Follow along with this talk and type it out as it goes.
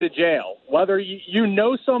to jail, whether you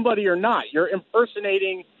know somebody or not. You're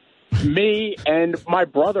impersonating me and my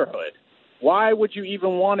brotherhood. Why would you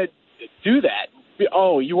even want to do that?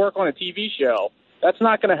 Oh, you work on a TV show. That's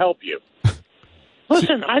not going to help you.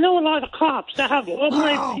 Listen, I know a lot of cops that have all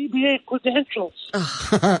my PBA credentials.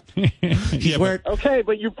 Okay,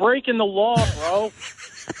 but you're breaking the law, bro.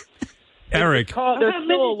 Eric. There's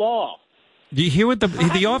still a law. Do you hear what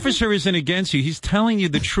the officer isn't against you? He's telling you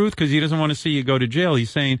the truth because he doesn't want to see you go to jail. He's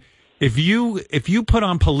saying if you put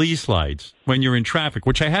on police lights when you're in traffic,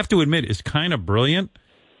 which I have to admit is kind of brilliant,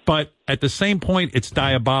 but at the same point it's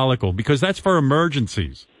diabolical because that's for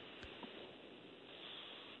emergencies.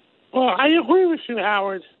 Well, I agree with you,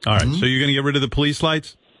 Howard. All right, so you're going to get rid of the police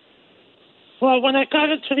lights? Well, when I got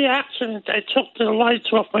into the accident, I took the lights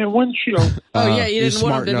off my windshield. Yeah, you didn't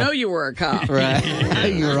want him to know you were a cop. Right.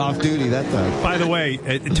 You were off duty that time. By the way,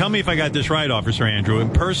 tell me if I got this right, Officer Andrew.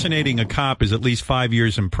 Impersonating a cop is at least 5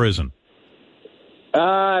 years in prison.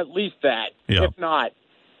 At least that. Yeah. If not.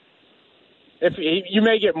 You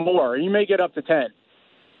may get more. You may get up to 10.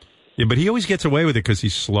 Yeah, but he always gets away with it because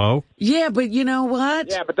he's slow. Yeah, but you know what?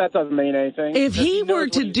 Yeah, but that doesn't mean anything. If he were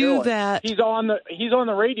to do that, he's on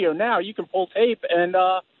the radio now. You can pull tape and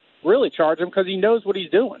really charge him because he knows what he's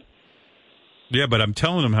doing. Yeah, but I'm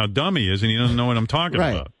telling him how dumb he is, and he doesn't know what I'm talking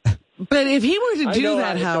about. But if he were to do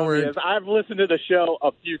that, Howard, I've listened to the show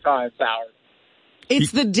a few times, Howard.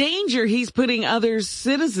 It's the danger he's putting other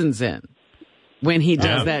citizens in when he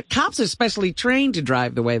does that. Cops are specially trained to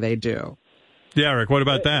drive the way they do. Yeah, Eric, what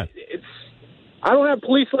about that? I don't have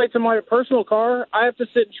police lights in my personal car. I have to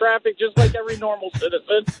sit in traffic just like every normal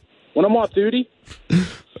citizen when I'm off duty.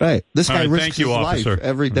 Right. This guy risks thank you, his officer. life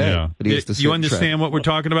every day. Yeah. But he has to sit you in understand what we're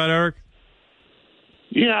talking about, Eric?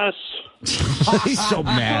 Yes. He's so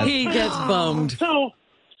mad. He gets bummed. So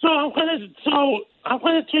I'm gonna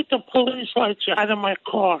take the police lights out of my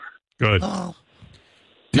car. Good.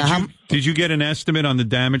 Did you get an estimate on the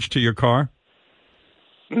damage to your car?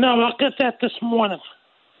 No, I'll get that this morning.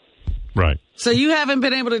 Right. So you haven't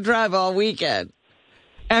been able to drive all weekend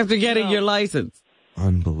after getting your license.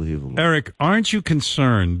 Unbelievable. Eric, aren't you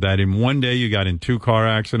concerned that in one day you got in 2 car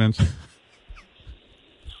accidents?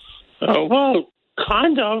 Well,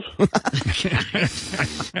 kind of.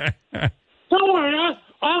 Don't worry,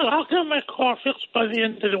 I'll get my car fixed by the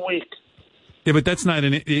end of the week. Yeah, but that's not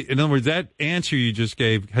in other words, that answer you just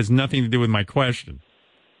gave has nothing to do with my question.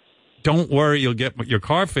 Don't worry, you'll get your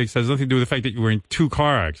car fixed. Has nothing to do with the fact that you were in 2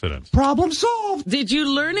 car accidents. Problem solved. Did you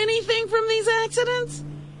learn anything from these accidents?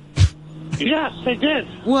 Yes, I did.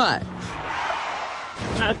 What?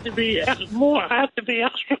 I have to be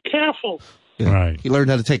extra careful. Yeah. Right. He learned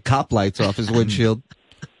how to take cop lights off his windshield.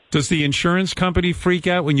 Does the insurance company freak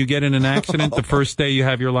out when you get in an accident the first day you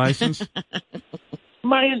have your license?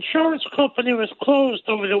 My insurance company was closed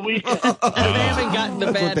over the weekend. They haven't gotten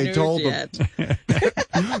the bad they news told yet.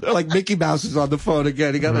 They're like Mickey Mouse is on the phone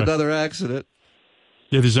again. He got another accident.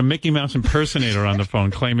 Yeah, there's a Mickey Mouse impersonator on the phone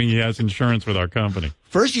claiming he has insurance with our company.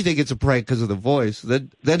 First you think it's a prank because of the voice. Then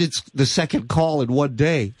it's the second call in one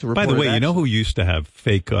day to report. By the way, an you know who used to have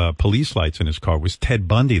fake police lights in his car was Ted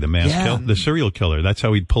Bundy, the serial killer. That's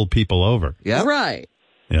how he'd pull people over. Yeah. Right.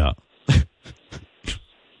 Yeah.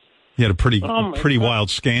 He had a pretty wild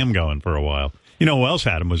scam going for a while. You know who else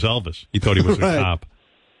had him was Elvis. He thought he was a cop.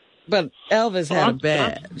 But Elvis had a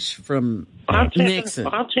badge from Nixon.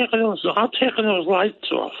 I'm taking those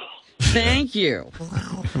lights off. Thank you.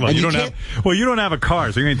 Well, you don't have a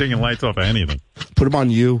car, so you ain't taking lights off of anything. Put them on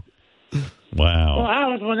you. Wow. Well,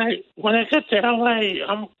 Howard, when I get to L.A.,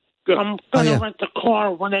 I'm gonna rent a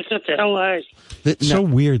car when I get to L.A. So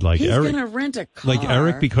weird, like He's Eric. gonna rent a car. Like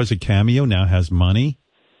Eric, because of Cameo, now has money.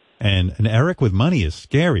 And Eric with money is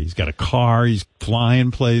scary. He's got a car. He's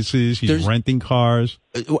flying places. He's renting cars.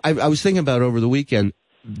 I was thinking about over the weekend.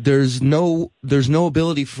 There's no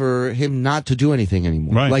ability for him not to do anything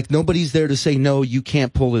anymore. Right. Like nobody's there to say, no, you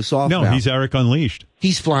can't pull this off. No, now. he's Eric Unleashed.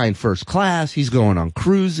 He's flying first class. He's going on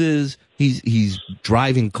cruises. He's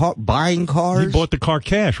driving buying cars. He bought the car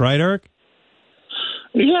cash, right, Eric?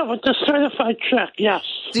 Yeah, with the certified check, yes.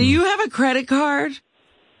 Do you have a credit card?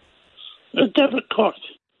 A debit card.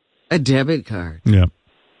 A debit card. Yeah.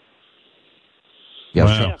 Yeah.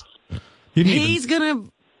 Wow. Sure. He's going to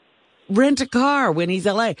rent a car when he's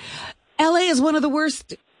L.A. L.A. is one of the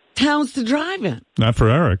worst towns to drive in. Not for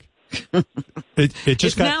Eric. It just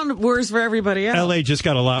it's got now worse for everybody else. L.A. just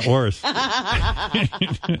got a lot worse. So Howard,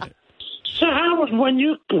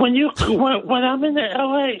 when I'm in the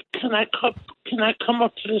L.A., can I come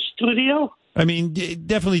up to the studio? I mean,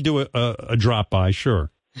 definitely do a drop by, sure.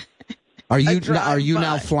 Are you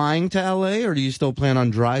now flying to L.A. or do you still plan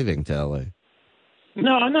on driving to L.A.?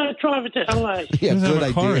 No, I'm not driving to L.A. He Yeah, doesn't good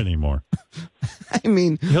have a car idea. anymore. I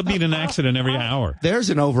mean, He'll be in an accident every hour. there's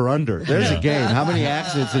an over-under. There's a game. How many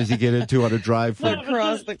accidents does he get into on a drive for?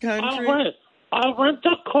 Across the country. I'll rent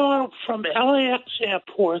a car from LAX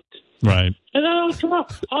airport, Right. and then I'll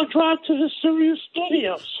drive to the Sirius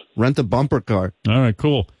Studios. Rent a bumper car. All right,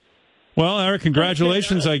 cool. Well, Eric,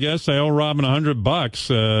 congratulations, I guess. I owe Robin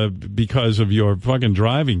 $100 because of your fucking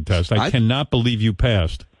driving test. I cannot believe you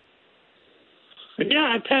passed.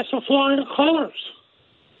 Yeah, I passed with flying colors.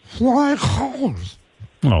 Flying colors.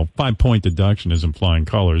 Well, 5-point deduction isn't flying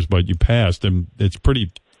colors, but you passed, and it's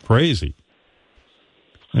pretty crazy.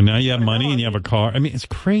 And now you have money and you have a car. I mean, it's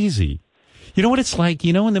crazy. You know what it's like?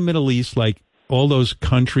 You know, in the Middle East, like all those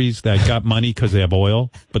countries that got money because they have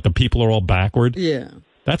oil, but the people are all backward? Yeah.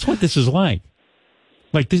 That's what this is like.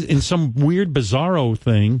 Like this, in some weird bizarro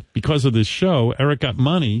thing, because of this show, Eric got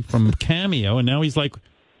money from Cameo, and now he's like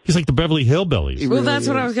the Beverly Hillbillies. Well, that's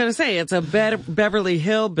what I was going to say. It's a Beverly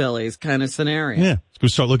Hillbillies kind of scenario. Yeah. He's going to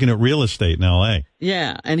start looking at real estate in L.A.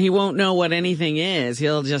 Yeah, and he won't know what anything is.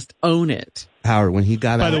 He'll just own it. Howard, when he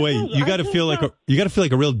got By out. the way, you got to feel like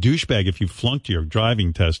a real douchebag if you flunked your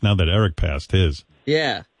driving test now that Eric passed his.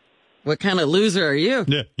 Yeah. What kind of loser are you?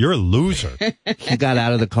 Yeah, you're a loser. He got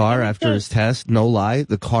out of the car after his test. No lie,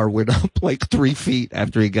 the car went up like 3 feet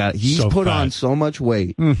after he got. He's So put fat. on so much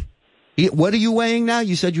weight. What are you weighing now?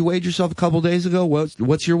 You said you weighed yourself a couple days ago.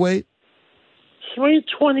 What's your weight?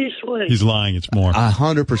 323. He's lying. It's more.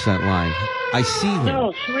 100% lying. I see him.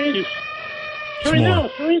 No,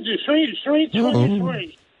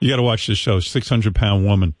 323. You got to watch this show. 600-pound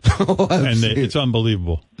woman, and it's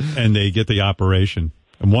unbelievable. And they get the operation.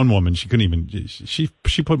 And one woman, she couldn't even. She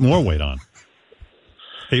put more weight on.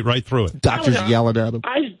 Ate right through it. Doctors yelling at him.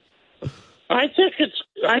 I think it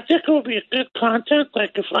will be a good content.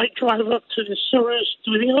 Like if I drive up to the Sirius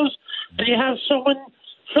Studios and you have someone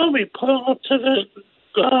film me pulling up to the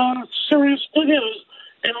Sirius Studios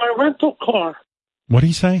in my rental car. What did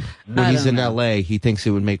he say? When he's in L.A., he thinks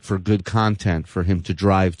it would make for good content for him to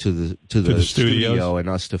drive to the studio and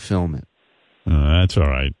us to film it. That's all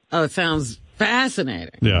right. Oh, it sounds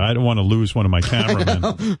fascinating. Yeah, I don't want to lose one of my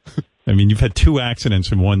cameramen. I mean, you've had 2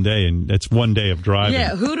 accidents in one day, and that's 1 day of driving.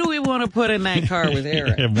 Yeah, who do we want to put in that car with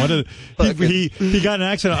Eric? Yeah, he got an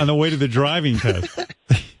accident on the way to the driving test.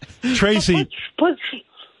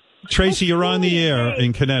 Tracy, you're on the air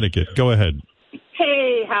in Connecticut. Go ahead.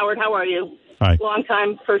 Hey, Howard, how are you? Hi. Long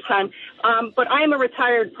time, first time. But I am a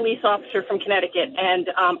retired police officer from Connecticut, and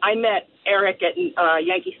I met Eric at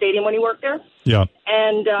Yankee Stadium when he worked there. Yeah.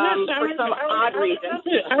 And for some odd reason.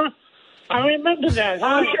 I remember that.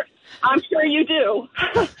 I'm sure you do.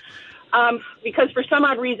 Because for some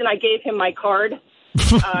odd reason, I gave him my card.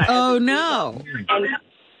 Oh, no. And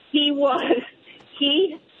he was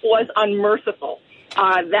unmerciful.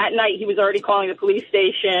 That night, he was already calling the police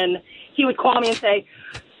station. He would call me and say,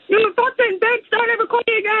 "You fucking bitch, don't ever call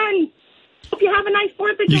me again. Hope you have a nice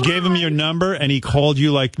 4th of July." You gave him your number, and he called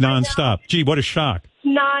you like nonstop. Gee, what a shock.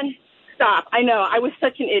 Non-stop. I know. I was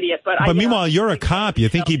such an idiot. But meanwhile, you're a cop. You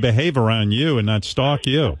think he'd behave around you and not stalk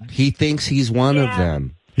you. He thinks he's one of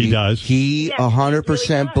them. He does. He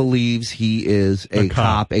 100% believes he is a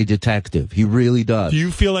cop, a detective. He really does. Do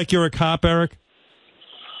you feel like you're a cop, Eric?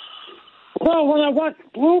 Well, when I watch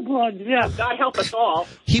Blue Bloods, yeah. God help us all.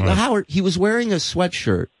 Howard, he was wearing a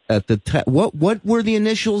sweatshirt at the what were the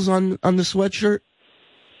initials on the sweatshirt?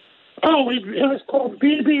 Oh, it was called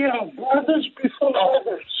BBL, Brothers Before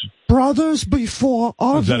Others. Brothers Before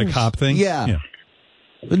Others. Is that a cop thing? Yeah.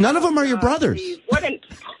 But none of them are your brothers.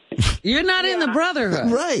 You're not in the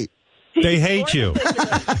brotherhood. Right. They hate you.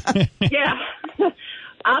 Yeah.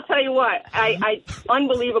 I'll tell you what. I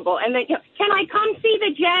unbelievable. And then, can I come see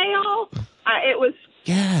the jail? It was.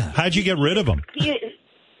 Yeah. How'd you get rid of him?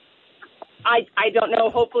 I don't know.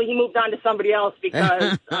 Hopefully he moved on to somebody else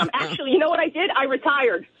because actually, you know what I did? I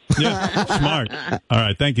retired. Yeah, smart. All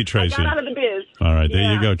right, thank you, Tracy. I got out of the biz. All right,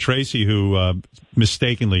 there you go. Tracy, who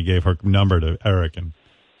mistakenly gave her number to Eric and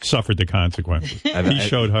suffered the consequences. He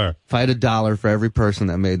showed her. If I had $1 for every person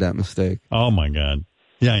that made that mistake. Oh, my God.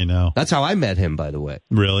 Yeah, I know. That's how I met him, by the way.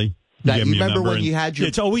 Really? You remember when you had your...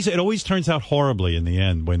 It always turns out horribly in the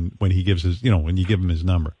end when he gives his, when you give him his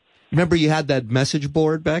number. Remember you had that message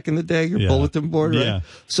board back in the day, your bulletin board, right? Yeah.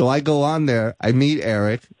 So I go on there, I meet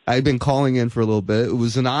Eric. I'd been calling in for a little bit. It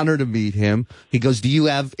was an honor to meet him. He goes, "Do you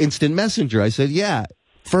have instant messenger?" I said, "Yeah."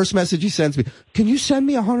 First message he sends me, "Can you send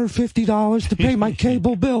me $150 to pay my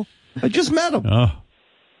cable bill?" I just met him. Oh.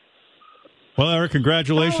 Well, Eric,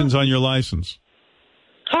 congratulations on your license.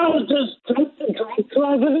 How is this drunk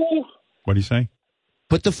driver? What do you say?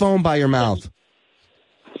 Put the phone by your mouth.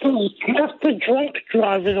 Jeff the drunk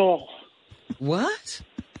drive it all. What?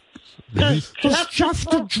 Does Jeff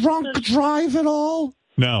the drunk drive at all?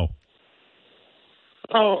 No.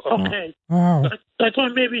 Oh, okay. Oh. I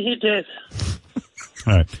thought maybe he did.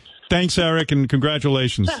 All right. Thanks, Eric, and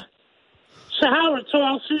congratulations. So, Howard, so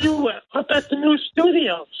I'll see you up at the new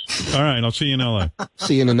studios. All right, I'll see you in L.A.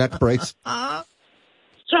 See you in a neck brace. So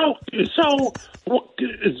do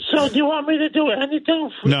you want me to do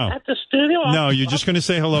anything at the studio? No, you're just going to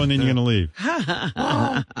say hello and then you're going to leave.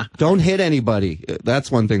 Don't hit anybody.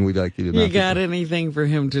 That's one thing we'd like you to do. You got anything for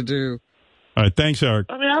him to do? All right, thanks, Eric.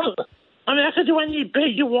 I can do any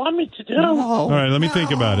big you want me to do. No, all right, let me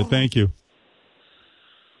think about it. Thank you.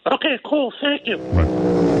 Okay, cool. Thank you. Right.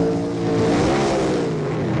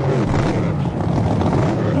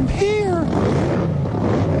 I'm here.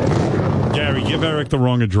 Gary, give Eric the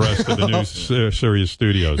wrong address to the new Sirius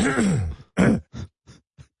Studios.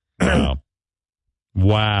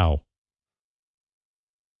 Wow.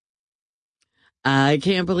 I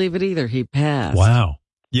can't believe it either. He passed. Wow.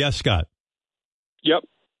 Yes, Scott. Yep.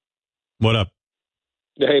 What up?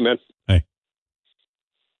 Hey, man. Hey.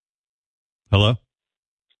 Hello?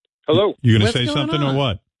 Hello. You going to What's say going something on? or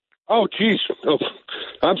what? Oh, geez. Oh,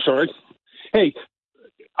 I'm sorry. Hey,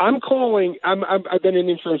 I'm calling. I've been in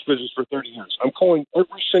the insurance business for 30 years. I'm calling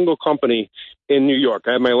every single company in New York.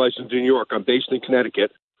 I have my license in New York. I'm based in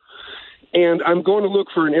Connecticut. And I'm going to look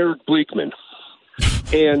for an Eric Bleakman.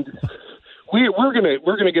 And we're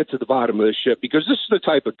gonna get to the bottom of this shit, because this is the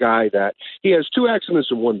type of guy that he has 2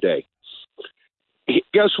 accidents in one day.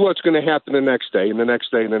 Guess what's going to happen the next day, and the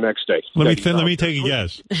next day, and the next day? Let me take a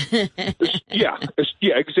guess. Yeah,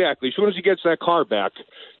 exactly. As soon as he gets that car back,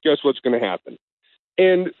 guess what's going to happen?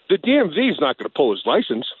 And the DMV is not going to pull his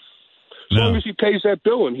license as long as he pays that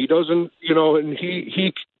bill and he doesn't, and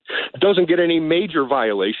he doesn't get any major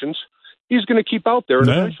violations. He's going to keep out there, and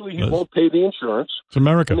eventually he won't pay the insurance. It's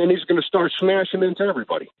America. And then he's going to start smashing into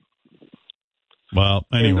everybody. Well,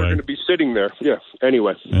 anyway. And they're going to be sitting there. Yeah,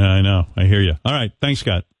 anyway. Yeah, I know. I hear you. All right. Thanks,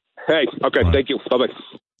 Scott. Hey, okay, thank you. Bye-bye.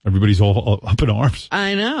 Everybody's all up in arms.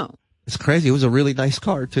 I know. It's crazy. It was a really nice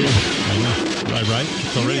car, too. I know. Right?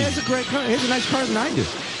 It's already... He has a great car. He has a nice car than I do.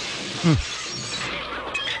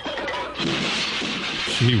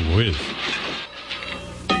 Gee whiz.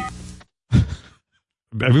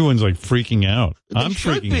 Everyone's like freaking out. I'm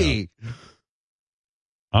freaking out.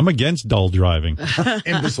 I'm against dull driving.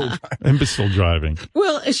 Imbecile driving.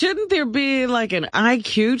 Well, shouldn't there be like an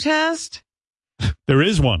IQ test? There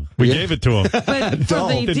is one. We gave it to him. But for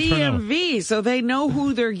the DMV, so they know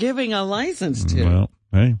who they're giving a license to. Well,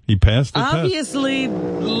 hey, he passed the Obviously,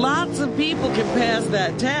 lots of people can pass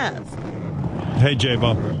that test. test. Hey,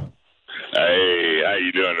 J-Bo. Hey, how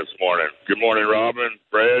you doing this morning? Good morning, Robin,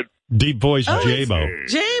 Fred. Deep voice, J-Bo.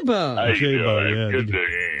 J-Bo. How you J-Bo, doing? yeah. Good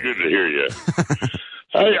to hear you.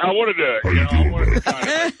 Hey, I wanted to kind of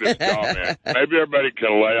make this comment. Maybe everybody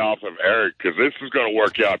can lay off of Eric, because this is going to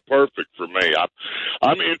work out perfect for me.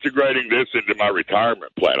 I'm integrating this into my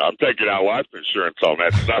retirement plan. I'm taking out life insurance on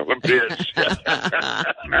that son of a bitch.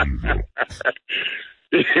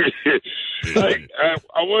 Hey,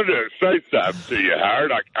 I wanted to say something to you,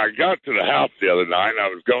 Howard. I got to the house the other night, and I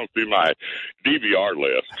was going through my DVR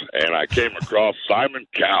list, and I came across Simon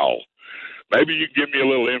Cowell. Maybe you can give me a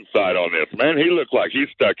little insight on this. Man, he looked like he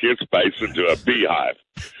stuck his face into a beehive.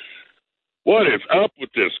 What is up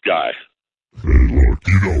with this guy? Hey, look,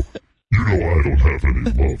 you know I don't have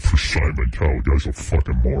any love for Simon Cowell. Guy's a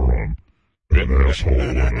fucking moron, an asshole,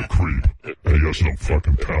 and a creep. And he has no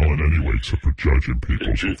fucking talent anyway, except for judging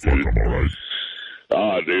people, so fuck him, all right?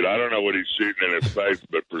 Oh, dude, I don't know what he's shooting in his face,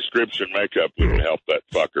 but prescription makeup wouldn't help that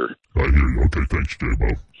fucker. I hear you. Okay, thanks,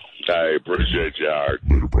 J-Bo. I appreciate you, Howard.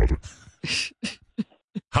 Later, brother.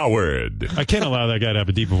 Howard. I can't allow that guy to have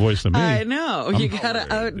a deeper voice than me. I know. You got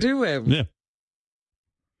to outdo him. Yeah.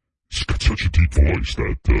 He's got such a deep voice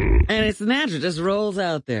that... And it's natural. Just rolls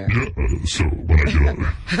out there. Yeah, so when I get out...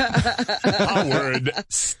 Howard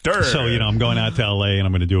Stern. So, I'm going out to L.A. and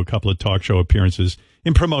I'm going to do a couple of talk show appearances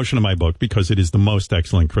in promotion of my book, because it is the most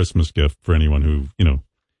excellent Christmas gift for anyone who,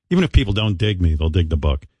 even if people don't dig me, they'll dig the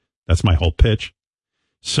book. That's my whole pitch.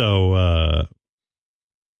 So,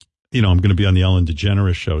 I'm going to be on the Ellen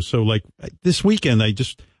DeGeneres show. So, like, this weekend, I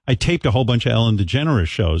taped a whole bunch of Ellen DeGeneres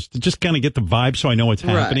shows to just kind of get the vibe so I know what's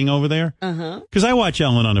happening over there. Because I watch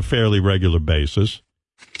Ellen on a fairly regular basis.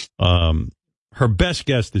 Her best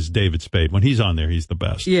guest is David Spade. When he's on there, he's the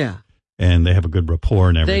best. Yeah. And they have a good rapport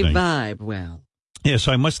and everything. They vibe well. Yeah,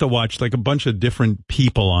 so I must have watched like a bunch of different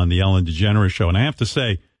people on the Ellen DeGeneres show. And I have to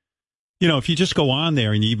say, if you just go on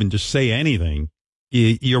there and you even just say anything,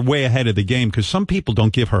 you're way ahead of the game because some people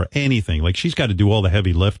don't give her anything. Like she's got to do all the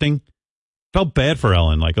heavy lifting. Felt bad for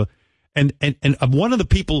Ellen. Like, and one of the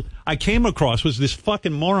people I came across was this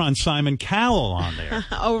fucking moron Simon Cowell on there.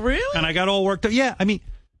 Oh, really? And I got all worked up. Yeah, I mean,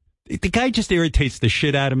 the guy just irritates the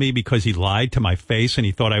shit out of me because he lied to my face and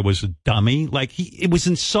he thought I was a dummy. Like it was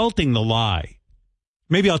insulting the lie.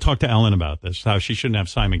 Maybe I'll talk to Ellen about this, how she shouldn't have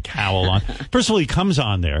Simon Cowell on. First of all, he comes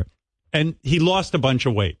on there, and he lost a bunch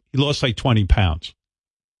of weight. He lost like 20 pounds.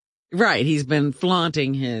 Right. He's been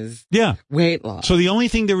flaunting his weight loss. So the only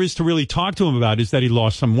thing there is to really talk to him about is that he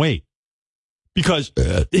lost some weight. Because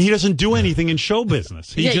he doesn't do anything in show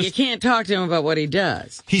business. You can't talk to him about what he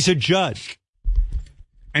does. He's a judge.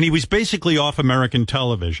 And he was basically off American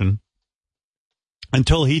television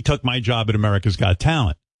until he took my job at America's Got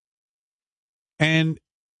Talent. And,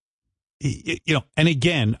 and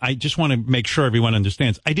again, I just want to make sure everyone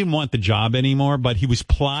understands. I didn't want the job anymore, but he was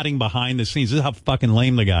plotting behind the scenes. This is how fucking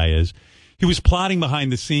lame the guy is. He was plotting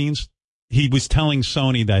behind the scenes. He was telling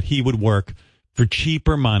Sony that he would work for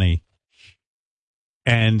cheaper money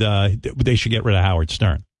and they should get rid of Howard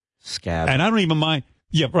Stern. Scab. And I don't even mind.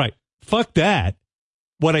 Yeah, right. Fuck that.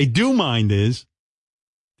 What I do mind is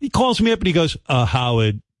he calls me up and he goes,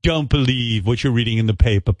 Howard, don't believe what you're reading in the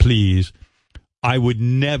paper, please. I would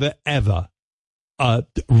never, ever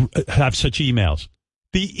have such emails.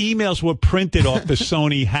 The emails were printed off the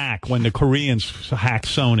Sony hack when the Koreans hacked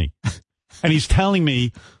Sony. And he's telling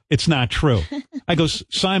me it's not true. I go,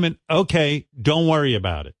 Simon, okay, don't worry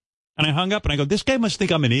about it. And I hung up and I go, this guy must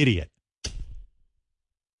think I'm an idiot.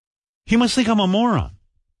 He must think I'm a moron.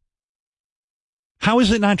 How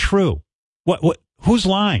is it not true? What, who's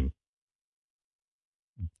lying?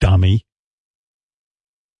 Dummy.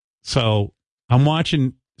 So I'm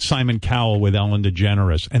watching Simon Cowell with Ellen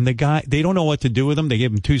DeGeneres, and the guy, they don't know what to do with him. They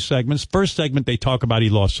gave him 2 segments. First segment, they talk about he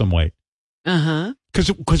lost some weight. Uh-huh.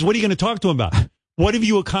 Because what are you going to talk to him about? What have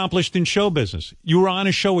you accomplished in show business? You were on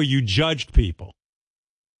a show where you judged people.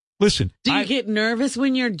 Listen. Do you get nervous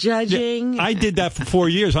when you're judging? Yeah, I did that for 4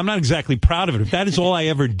 years. I'm not exactly proud of it. If that is all I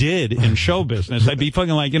ever did in show business, I'd be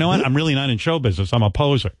fucking like, you know what? I'm really not in show business. I'm a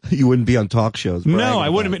poser. You wouldn't be on talk shows. No, I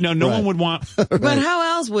wouldn't. No one would want. But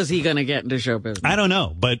how else was he going to get into show business? I don't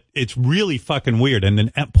know, but it's really fucking weird. And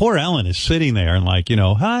then poor Ellen is sitting there and like,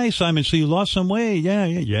 hi, Simon, so you lost some weight.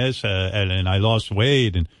 Yes, and I lost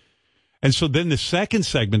weight. And so then the second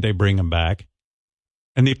segment, they bring him back.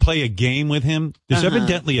 And they play a game with him. There's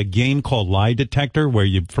evidently a game called Lie Detector where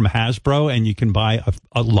you from Hasbro and you can buy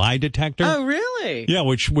a lie detector. Oh, really? Yeah,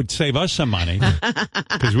 which would save us some money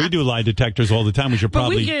because we do lie detectors all the time. We should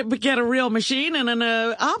probably get a real machine and an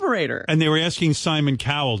operator. And they were asking Simon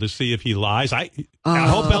Cowell to see if he lies. I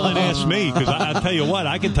hope Ellen asked me because I'll tell you what,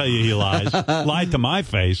 I can tell you he lies. Lied to my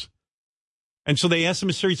face. And so they asked him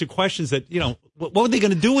a series of questions that, what were they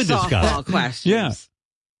going to do with this guy? Softball questions. Yeah.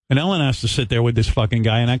 And Ellen has to sit there with this fucking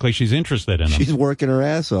guy and act like she's interested in him. She's working her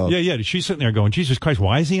ass off. Yeah. She's sitting there going, Jesus Christ,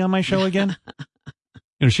 why is he on my show again?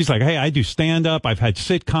 She's like, hey, I do stand-up. I've had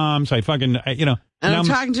sitcoms. I fucking, And I'm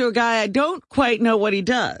talking to a guy I don't quite know what he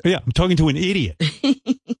does. Yeah, I'm talking to an idiot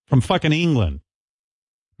from fucking England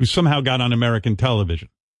who somehow got on American television.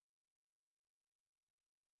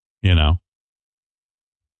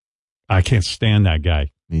 I can't stand that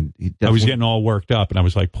guy. I mean, I was getting all worked up, and I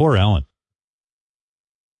was like, poor Ellen.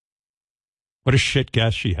 What a shit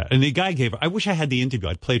guess she had. And the guy gave her, I wish I had the interview.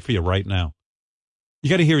 I'd play it for you right now. You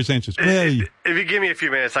got to hear his answers. If you give me a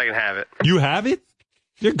few minutes, I can have it. You have it?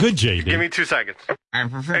 You're good, JD. Give me 2 seconds.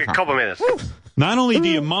 A couple minutes. Not only do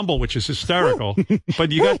you mumble, which is hysterical,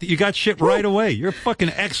 but you got shit right away. You're fucking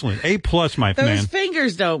excellent. A+, my man. Those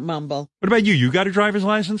fingers don't mumble. What about you? You got a driver's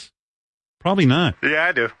license? Probably not. Yeah,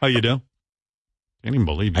 I do. Oh, you do? Can't even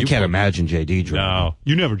believe you. I can't imagine JD driving. No,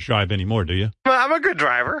 you never drive anymore, do you? Well, I'm a good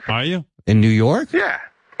driver. Are you? In New York? Yeah.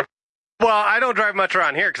 Well, I don't drive much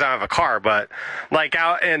around here because I don't have a car, but like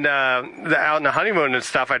out in the honeymoon and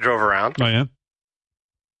stuff, I drove around. Oh, yeah?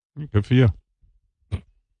 Good for you.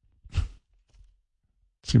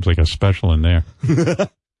 Seems like a special in there.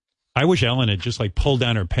 I wish Ellen had just like pulled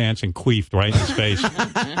down her pants and queefed right in his face.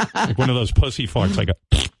 Like one of those pussy farts. Like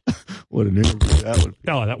what an interview that would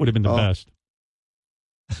be. Oh, that would have been the best.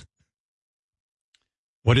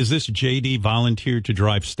 What is this? JD volunteered to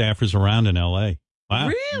drive staffers around in L.A. Wow.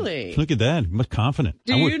 Really? Look at that. He's confident.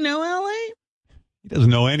 Do you know L.A.? He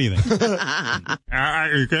doesn't know anything.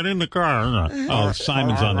 Get in the car. Oh,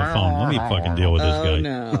 Simon's on the phone. Let me fucking deal with this guy.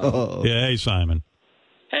 No. Yeah, hey, Simon.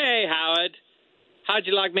 Hey, Howard. How'd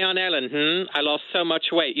you like me on Ellen? I lost so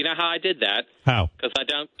much weight. You know how I did that? How? Because I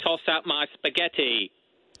don't toss out my spaghetti.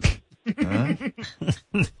 You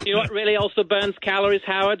know what really also burns calories,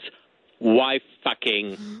 Howard? wife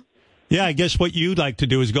fucking. Yeah, I guess what you'd like to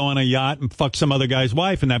do is go on a yacht and fuck some other guy's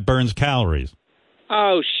wife, and that burns calories.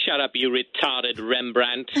 Oh, shut up, you retarded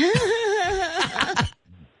Rembrandt.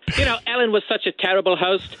 You know, Ellen was such a terrible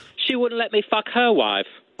host, she wouldn't let me fuck her wife.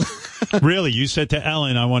 Really? You said to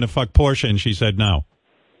Ellen, I want to fuck Portia, and she said no.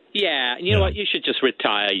 Yeah, and you know what? You should just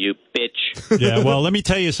retire, you bitch. Yeah, well, let me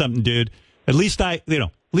tell you something, dude. At least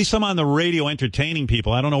I'm on the radio entertaining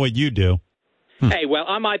people. I don't know what you do. Hey, well,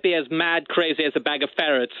 I might be as mad crazy as a bag of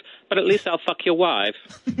ferrets, but at least I'll fuck your wife.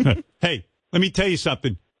 Hey, let me tell you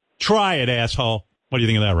something. Try it, asshole. What do you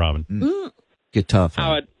think of that, Robin? Get tough.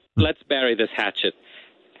 Howard, let's bury this hatchet.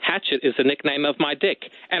 Hatchet is the nickname of my dick,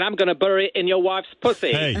 and I'm going to bury it in your wife's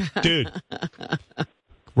pussy. Hey, dude.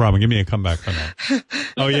 Robin, give me a comeback for that.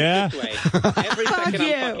 Oh, yeah? This way. Every second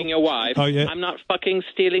I'm fucking your wife, I'm not fucking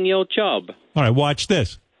stealing your job. All right, watch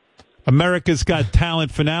this. America's Got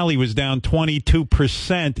Talent finale was down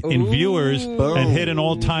 22% in viewers and hit an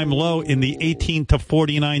all-time low in the 18 to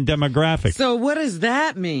 49 demographic. So what does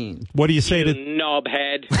that mean? What do you say to...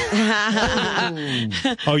 knobhead.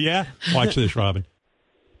 Oh, yeah? Watch this, Robin.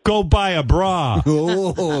 Go buy a bra.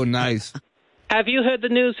 Oh, nice. Have you heard the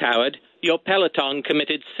news, Howard? Your Peloton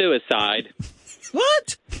committed suicide.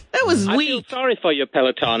 What? That was I weak. feel sorry for your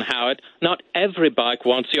Peloton, Howard. Not every bike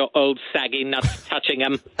wants your old saggy nuts touching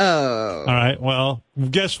them. Oh. All right, well,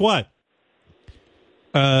 guess what?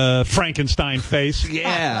 Frankenstein face.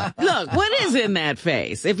 Yeah. Look, what is in that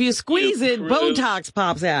face? If you squeeze it, Botox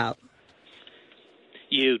pops out.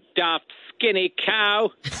 You daft skinny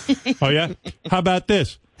cow. Oh, yeah? How about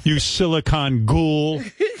this? You silicon ghoul.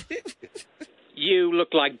 You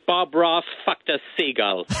look like Bob Ross fucked a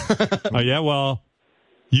seagull. Oh, yeah? Well,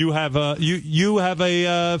 you have a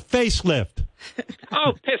facelift.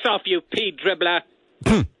 Oh, piss off, you pea dribbler.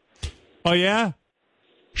 Oh, yeah?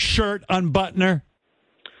 Shirt unbuttoner.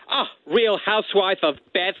 Oh, Real Housewife of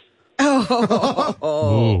Beth.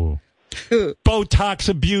 Oh. Botox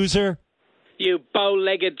abuser. You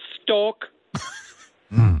bow-legged stork.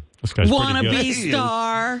 This guy's Wanna pretty good. be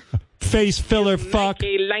star. Face filler fuck.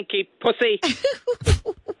 Lanky pussy.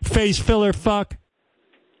 Face filler fuck.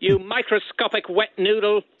 You microscopic wet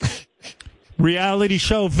noodle. Reality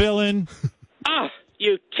show villain. Ah,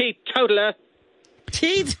 you teetotaler.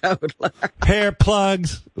 Teetotaler. Hair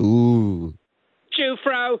plugs. Ooh.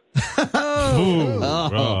 Jufro.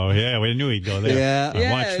 Oh, yeah, we knew he'd go there.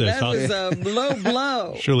 Yeah. Watch this. That was a low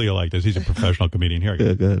blow. Surely you'll like this. He's a professional comedian. Here I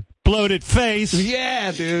go. Good. Bloated face.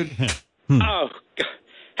 Yeah, dude. Oh,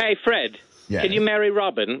 hey, Fred. Yeah. Can you marry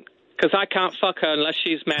Robin? Because I can't fuck her unless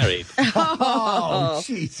she's married. Oh,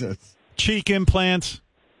 Jesus. Cheek implants.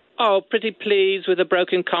 Oh, pretty please with a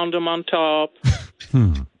broken condom on top.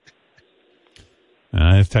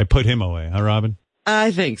 I put him away, huh, Robin?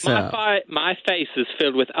 I think so. My face is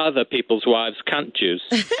filled with other people's wives' cunt juice.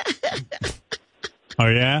 Oh,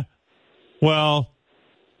 yeah? Well,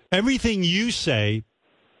 everything you say,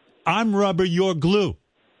 I'm rubber, you're glue.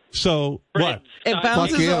 So, what? It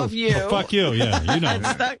bounces Fuck you. off you. Oh, fuck you, yeah, you know.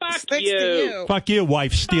 Sticks to you. Fuck you,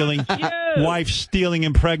 wife stealing. you. Wife stealing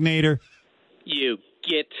impregnator. You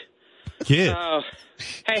git. Git. Oh.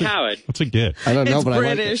 Hey, Howard. What's a git? I don't know, It's but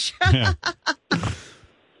British. Yeah.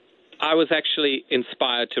 I was actually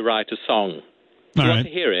inspired to write a song. All You want right. to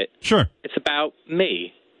hear it? Sure. It's about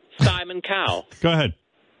me, Simon Cowell. Go ahead.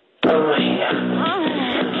 Oh,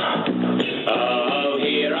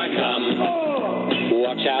 here I come.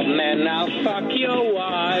 Watch out, man, I'll fuck your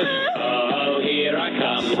wife. Oh, here I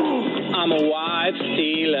come. I'm a wife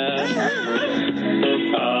stealer.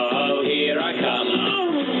 Oh, here I come.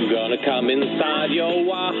 Gonna come inside your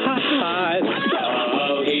wife.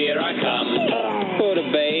 Oh, here I come. Put a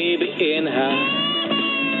baby in her.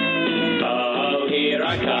 Oh, here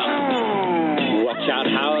I come. Watch out,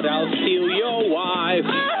 Howard, I'll steal your wife.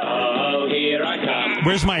 Oh, here I come.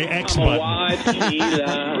 Where's my X I'm a button? wife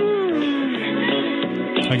stealer.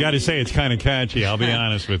 I got to say, it's kind of catchy. I'll be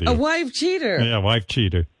honest with you. A wife cheater. Yeah, wife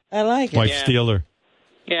cheater. I like it. Wife Yeah. stealer.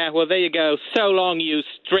 Yeah, well, there you go. So long, you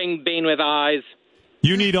string bean with eyes.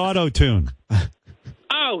 You need auto-tune.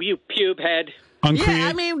 Oh, you pube head. Yeah,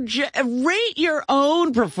 I mean, rate your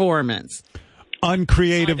own performance.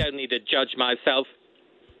 Uncreative. I don't need to judge myself.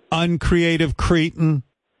 Uncreative cretin.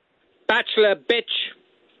 Bachelor bitch.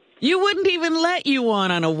 You wouldn't even let you on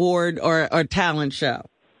an award or talent show.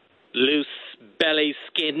 Loose belly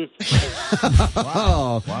skin.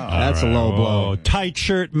 Oh, that's a low blow. Tight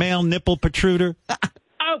shirt, male nipple protruder.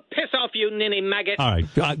 Oh, piss off, you ninny maggot. All right,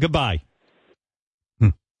 goodbye.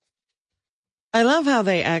 I love how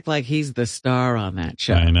they act like he's the star on that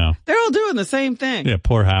show. I know. They're all doing the same thing. Yeah,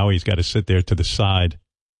 poor Howie's got to sit there to the side.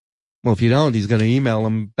 Well, if you don't, he's going to email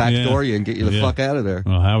him, backdoor you, and get you the fuck out of there.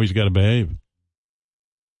 Well, Howie's got to behave.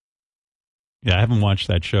 Yeah, I haven't watched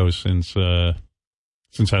that show since I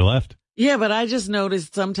left. Yeah, but I just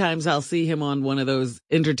noticed sometimes I'll see him on one of those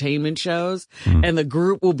entertainment shows, and the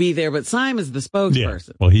group will be there, but Simon's the spokesperson.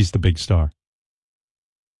 Yeah. Well, he's the big star.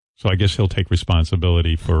 So I guess he'll take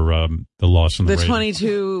responsibility for the loss in the rating.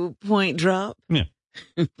 22-point drop? Yeah.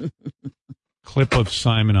 Clip of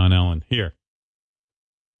Simon on Ellen. Here.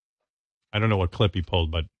 I don't know what clip he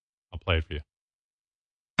pulled, but I'll play it for you.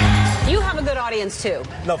 You have a good audience, too.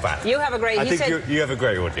 Not bad. You have a great... I think you have a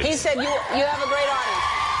great audience. He said you have a great audience.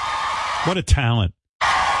 What a talent.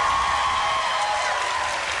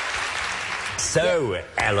 So,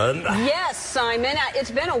 Ellen. Yes, Simon.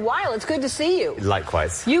 It's been a while. It's good to see you.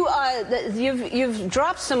 Likewise. You've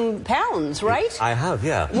dropped some pounds, right? I have,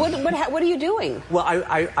 yeah. What are you doing? Well,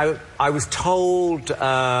 I was told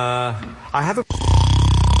I have a...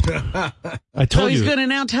 I told so he's you. going to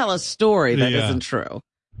now tell a story that isn't true.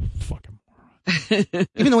 Fucking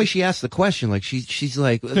Even the way she asked the question, like she's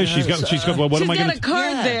like, yeah, she's got well, what she's am I got going a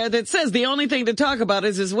card there that says the only thing to talk about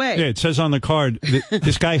is his weight. Yeah, it says on the card,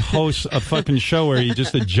 this guy hosts a fucking show where he's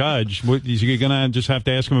just a judge. You're going to just have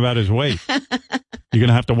to ask him about his weight. You're going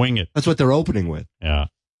to have to wing it. That's what they're opening with. Yeah.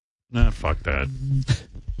 Nah, fuck that.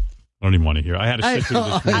 I don't even want to hear. I had to sit through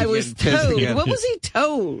this. I was told. What was he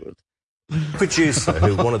told? Producer,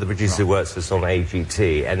 one of the producers who works for us on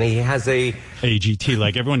AGT, and he has a... AGT,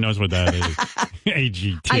 like everyone knows what that is.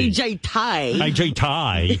 AGT. AJ Ty. AJ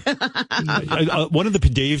Ty. One of the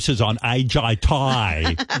Daves is on AJ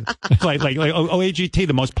Ty. like AGT,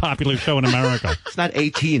 the most popular show in America. It's not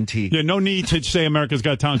AT&T. Yeah, no need to say America's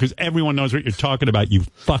Got Talent because everyone knows what you're talking about, you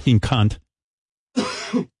fucking cunt.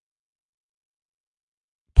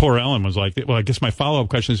 Poor Ellen was like, well, I guess my follow-up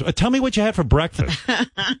question is, tell me what you had for breakfast.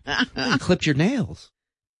 You clipped your nails.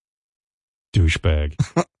 Douchebag.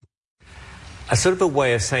 A sort of a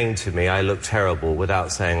way of saying to me, I look terrible,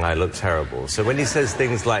 without saying I look terrible. So when he says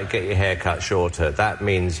things like, get your hair cut shorter, that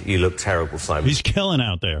means you look terrible, Simon. He's killing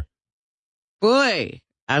out there. Boy,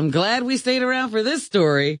 I'm glad we stayed around for this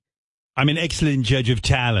story. I'm an excellent judge of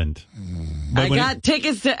talent. I got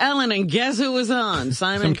tickets to Ellen, and guess who was on?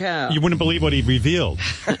 Simon Cowell. You wouldn't believe what he revealed.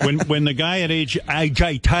 When the guy at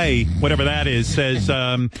AJT, whatever that is, says,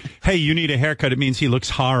 hey, you need a haircut, it means he looks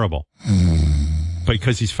horrible.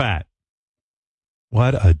 Because he's fat.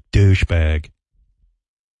 What a douchebag.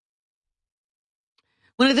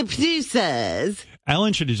 One of the producers.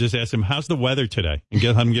 Ellen should have just asked him, how's the weather today? And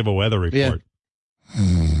get him give a weather report. Yeah.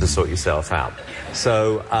 To sort yourself out.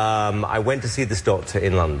 So I went to see this doctor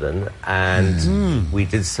in London, and we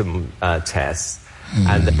did some tests.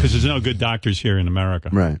 And because there's no good doctors here in America.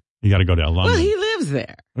 Right. You got to go to London. Well, he lives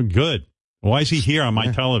there. Good. Why is he here on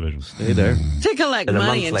my television? Stay there. To collect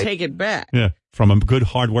money and take it back. Yeah, from a good,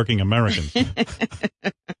 hardworking American.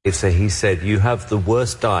 So he said, you have the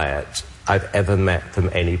worst diet I've ever met from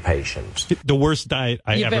any patient. The worst diet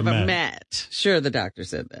You've ever met. Sure, the doctor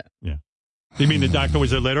said that. Yeah. You mean the doctor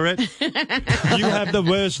was illiterate? You have the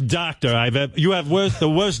worst doctor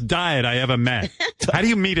the worst diet I ever met. How do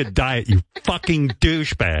you meet a diet, you fucking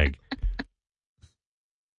douchebag?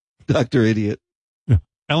 Dr. Idiot. Yeah.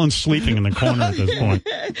 Ellen's sleeping in the corner at this point.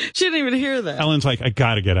 She didn't even hear that. Ellen's like, I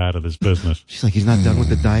gotta get out of this business. She's like, he's not done with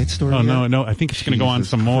the diet story Oh, yet? no, I think he's gonna go on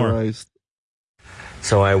some more. Christ.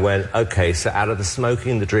 So I went, okay, so out of the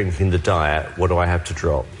smoking, the drinking, the diet, what do I have to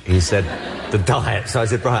drop? He said, the diet. So I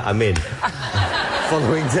said, right, I'm in.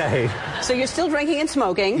 Following day. So you're still drinking and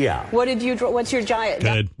smoking. Yeah. What's your diet?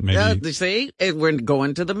 Good. Maybe. See, we're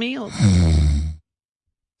going to the meals.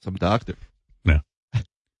 Some doctor. Yeah.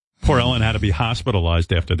 Poor Ellen had to be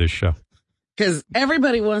hospitalized after this show. Because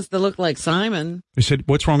everybody wants to look like Simon. They said,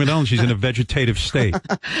 what's wrong with Ellen? She's in a vegetative state.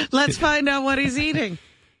 Let's find out what he's eating.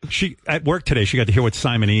 At work today, she got to hear what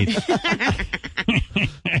Simon eats.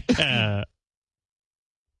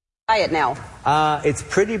 Diet now. It's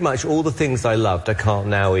pretty much all the things I loved I can't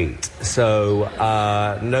now eat. So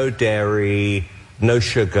no dairy, no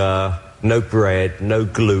sugar, no bread, no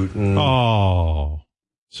gluten. Oh,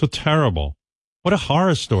 so terrible. What a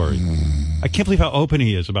horror story. I can't believe how open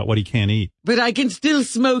he is about what he can't eat. But I can still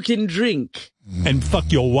smoke and drink. And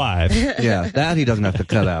fuck your wife. Yeah, that he doesn't have to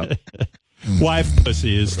cut out. Wife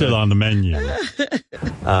pussy is still on the menu.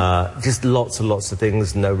 Just lots and lots of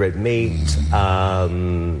things. No red meat.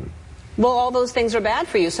 Well, all those things are bad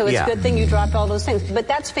for you, so it's a good thing you dropped all those things. But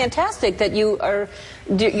that's fantastic that you're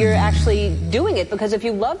actually doing it, because if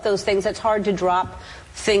you love those things, it's hard to drop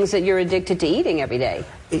things that you're addicted to eating every day.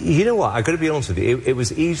 You know what? I got to be honest with you. It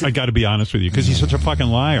was easy. I got to be honest with you, because he's such a fucking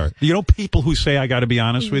liar. You know, people who say I got to be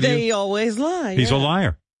honest with you. They always lie. He's a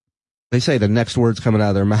liar. They say the next words coming out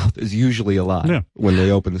of their mouth is usually a lie when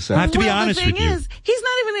they open the sentence. I have to be honest with you. The thing is, he's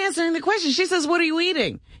not even answering the question. She says, what are you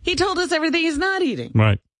eating? He told us everything he's not eating.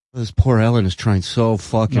 Right. This poor Ellen is trying so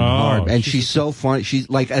fucking hard. And she's so funny. She's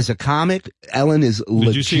like, as a comic, Ellen is legit.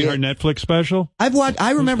 Did you see her Netflix special?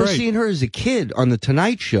 I remember seeing her as a kid on The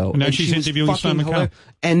Tonight Show. And now she's interviewing Simon Cowell.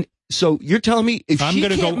 And so you're telling me if she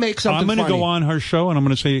can't make something funny. I'm going to go on her show and I'm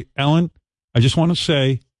going to say, Ellen, I just want to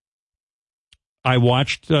say, I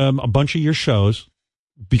watched a bunch of your shows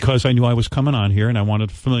because I knew I was coming on here and I wanted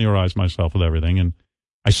to familiarize myself with everything. And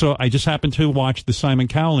I just happened to watch the Simon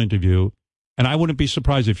Cowell interview, and I wouldn't be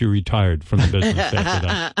surprised if you retired from the business after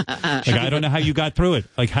that. Like, I don't know how you got through it.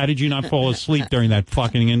 Like, how did you not fall asleep during that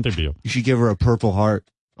fucking interview? You should give her a Purple Heart.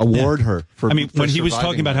 Award her for. I mean, when he was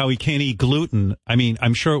talking about how he can't eat gluten, I mean,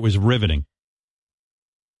 I'm sure it was riveting.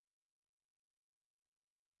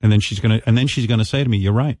 And then she's gonna say to me,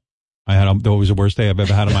 "You're right. That was the worst day I've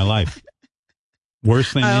ever had in my life.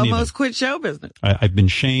 Worse than anything. I almost quit show business. I've been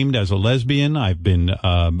shamed as a lesbian. I've been,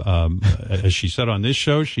 as she said on this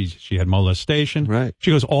show, she had molestation. Right.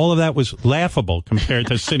 She goes, all of that was laughable compared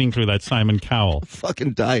to sitting through that Simon Cowell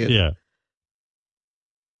fucking diet. Yeah.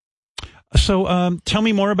 So, tell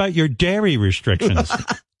me more about your dairy restrictions.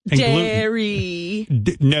 Dairy.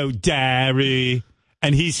 No dairy.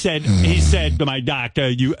 And he said to my doctor,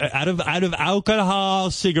 you out of alcohol,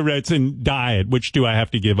 cigarettes, and diet, which do I have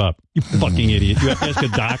to give up? You fucking idiot! You have to ask a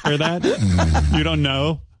doctor that? You don't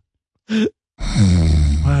know?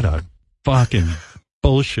 What a fucking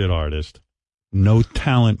bullshit artist! No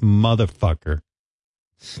talent, motherfucker.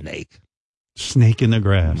 Snake in the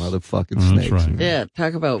grass. Motherfucking snake. That's right. Yeah,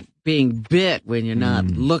 talk about being bit when you're not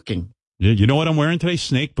looking. Yeah, you know what I'm wearing today?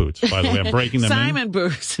 Snake boots, by the way. I'm breaking them Simon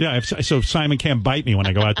boots. Yeah, so Simon can't bite me when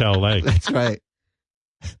I go out to L.A. That's right.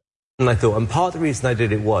 And I thought, and part of the reason I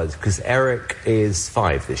did it was because Eric is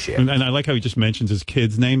 5 this year. And I like how he just mentions his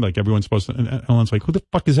kid's name. Like, everyone's supposed to. And Ellen's like, who the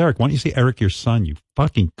fuck is Eric? Why don't you say Eric, your son, you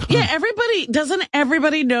fucking cunt? Yeah, doesn't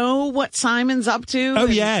everybody know what Simon's up to? Oh,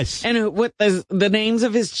 yes. And what the names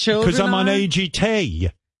of his children Because I'm on are?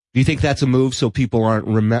 AGT. Do you think that's a move so people aren't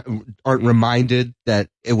reminded that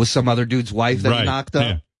it was some other dude's wife that he knocked up?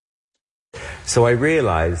 Yeah. So I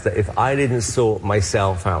realized that if I didn't sort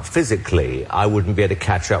myself out physically, I wouldn't be able to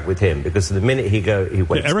catch up with him because the minute he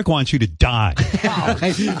went. Yeah, Eric wants you to die.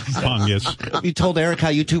 Fungus. You told Eric how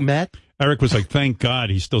you two met? Eric was like, thank God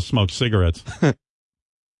he still smokes cigarettes.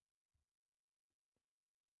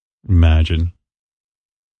 Imagine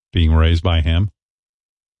being raised by him.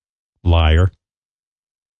 Liar.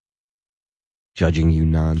 Judging you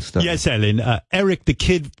nonstop. Yes, Ellen. Eric, the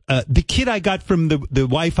kid I got from the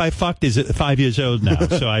wife I fucked is 5 years old now.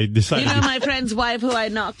 So I decided. You know my friend's wife who I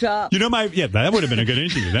knocked up. You know that would have been a good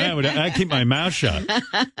interview. I'd keep my mouth shut.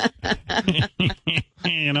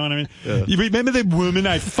 You know what I mean? Yeah. You remember the woman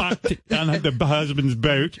I fucked on the husband's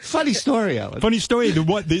boat? Funny story, Alan. Funny story.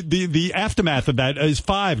 The aftermath of that is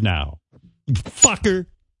 5 now. You fucker.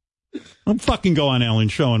 Don't fucking go on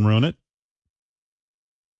Ellen's show and ruin it.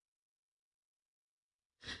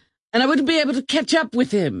 And I wouldn't be able to catch up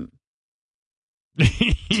with him.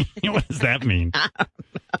 What does that mean? I don't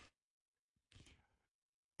know.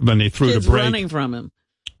 When they threw Kids the break. running from him.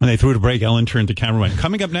 When they threw the break, Ellen turned to camera and went,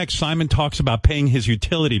 coming up next, Simon talks about paying his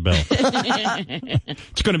utility bill.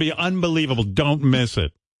 It's going to be unbelievable. Don't miss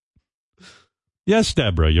it. Yes,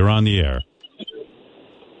 Deborah, you're on the air.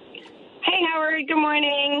 Hey, Howard. Good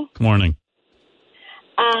morning. Good morning.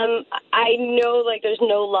 I know, there's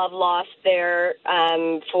no love lost there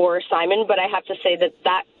for Simon, but I have to say that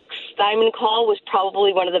Simon call was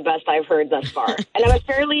probably one of the best I've heard thus far. And I'm a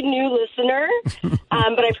fairly new listener,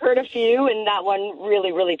 but I've heard a few, and that one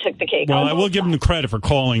really, really took the cake. Well, I will give him the credit for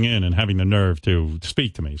calling in and having the nerve to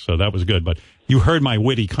speak to me, so that was good. But you heard my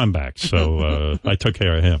witty comeback, so I took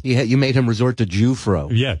care of him. Yeah, you made him resort to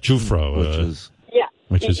Jufro. Yeah, Jufro.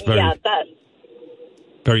 Which is very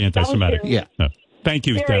anti-Semitic. Yeah. No. Thank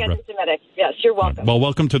you, very Deborah. Anti-Semitic. Yes, you're welcome. Well,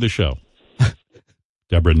 welcome to the show.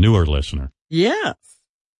 Deborah, newer listener. Yes.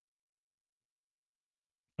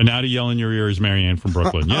 And now to yell in your ear is Marianne from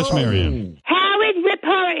Brooklyn. Yes, Marianne. Howard, rip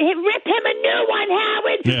him a new one,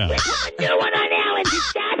 Howard. Yeah. Rip him a new one on Ellen.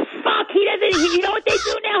 That fuck, you know what they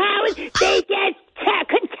do now, Howard? They get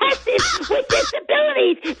contestants with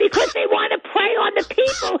disabilities because they want to prey on the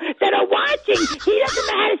people that are watching. He doesn't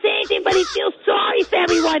know how to say anything, but he feels sorry for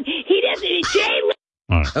everyone. He doesn't.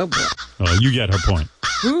 All right. Oh, boy. Well, you get her point.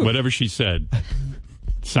 Whatever she said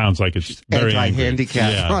sounds like it's very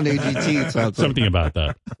anti-handicap yeah. on AGT. It sounds something about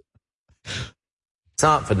that.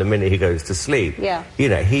 up for the minute he goes to sleep. Yeah. You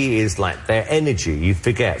know, he is like their energy. You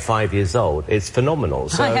forget, 5 years old. It's phenomenal.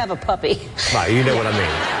 So, I have a puppy. Right, you know what I mean.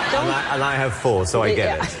 And I have 4, so I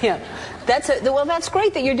get it. Yeah. That's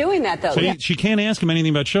great that you're doing that, though. So she can't ask him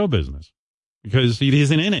anything about show business because he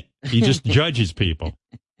isn't in it. He just judges people.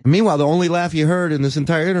 Meanwhile, the only laugh you heard in this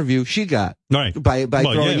entire interview, she got. Right. By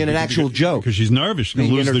throwing in an actual joke. Because she's nervous. She's going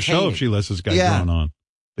to lose the show if she lets this guy going on.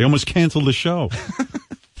 They almost canceled the show.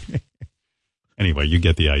 Anyway, you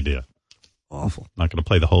get the idea. Awful. Not going to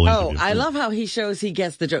play the whole interview. I love how he shows he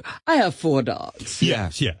gets the joke. I have 4 dogs.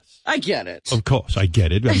 Yes. I get it. Of course, I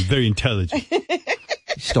get it. I'm very intelligent.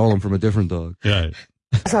 He stole him from a different dog. Yeah.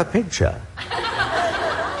 That's our picture.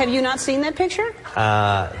 Have you not seen that picture?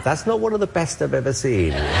 That's not one of the best I've ever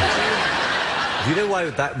seen. Do you know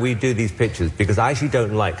why we do these pictures? Because I actually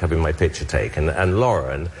don't like having my picture taken. And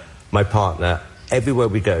Lauren, my partner, everywhere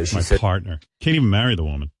we go, she says... My partner. Can't even marry the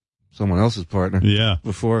woman. Someone else's partner. Yeah.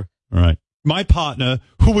 Before. Right. My partner,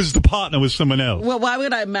 who was the partner with someone else. Well, why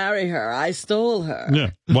would I marry her? I stole her.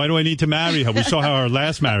 Yeah. Why do I need to marry her? We saw how our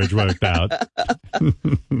last marriage worked out.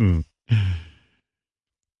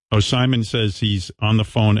 Simon says he's on the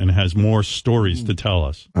phone and has more stories to tell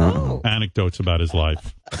us. Oh. Anecdotes about his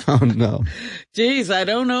life. Oh, no. Geez, I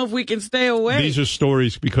don't know if we can stay away. These are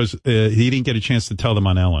stories because he didn't get a chance to tell them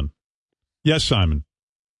on Ellen. Yes, Simon.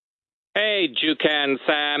 Hey, Jucan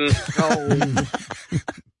Sam.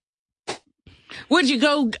 Would you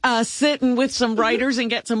go sitting with some writers and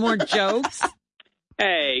get some more jokes?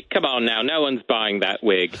 Hey, come on now. No one's buying that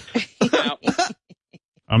wig. Now,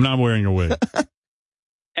 I'm not wearing a wig.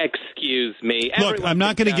 Excuse me. Look, I'm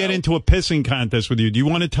not going to get into a pissing contest with you. Do you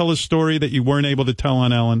want to tell a story that you weren't able to tell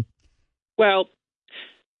on Ellen? Well,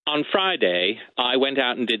 on Friday, I went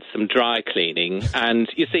out and did some dry cleaning. And,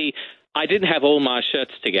 you see, I didn't have all my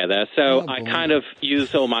shirts together, so I kind of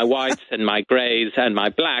used all my whites and my grays and my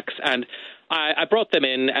blacks. And I brought them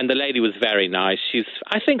in, and the lady was very nice.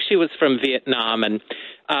 I think she was from Vietnam, and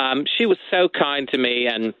she was so kind to me,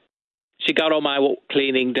 and she got all my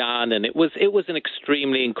cleaning done, and it was an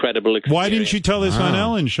extremely incredible experience. Why didn't you tell this on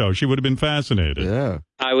Ellen's show? She would have been fascinated. Yeah.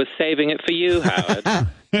 I was saving it for you, Howard.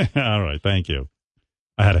 All right, thank you.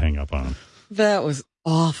 I had to hang up on him. That was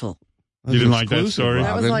awful. You didn't like that story?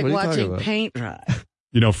 That was like watching paint dry.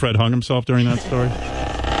 You know, Fred hung himself during that story?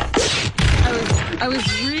 I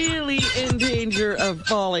was really in danger of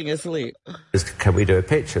falling asleep. Can we do a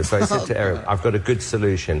picture? So I said to Eric, I've got a good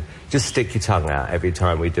solution. Just stick your tongue out every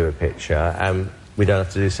time we do a picture, and we don't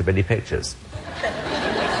have to do so many pictures.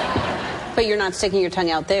 But you're not sticking your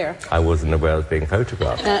tongue out there. I wasn't aware I was being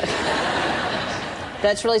photographed.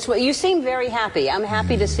 That's really sweet. You seem very happy. I'm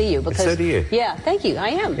happy to see you. Because, so do you. Yeah, thank you. I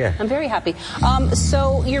am. Yeah. I'm very happy.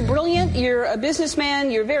 So you're brilliant. You're a businessman.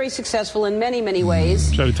 You're very successful in many, many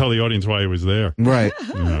ways. Try to tell the audience why he was there. Right.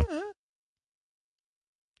 Yeah.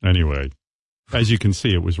 Anyway, as you can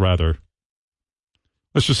see, it was rather...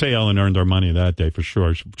 Let's just say Ellen earned our money that day for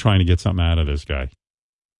sure. She's trying to get something out of this guy.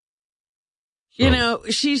 You know,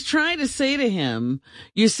 she's trying to say to him,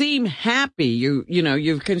 you seem happy. You know,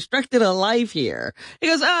 you've constructed a life here. He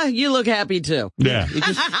goes, you look happy too. Yeah.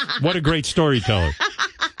 What a great storyteller.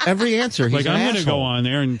 Every answer, he's I'm going to go on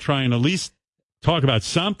there and try and at least talk about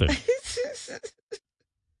something.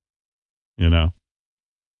 You know,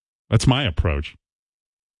 that's my approach.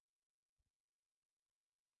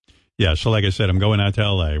 Yeah, so like I said, I'm going out to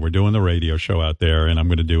L.A. We're doing the radio show out there, and I'm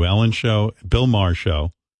going to do Ellen's show, Bill Maher's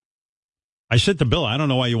show. I said to Bill, I don't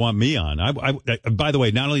know why you want me on. By the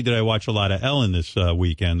way, not only did I watch a lot of Ellen this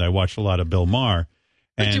weekend, I watched a lot of Bill Maher.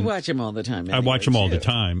 But you watch him all the time. I watch him all the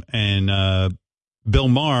time. And Bill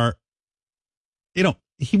Maher, you know,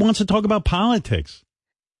 he wants to talk about politics.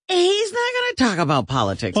 He's not going to talk about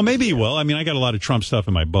politics. Well, maybe he will. I mean, I got a lot of Trump stuff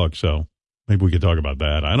in my book, so maybe we could talk about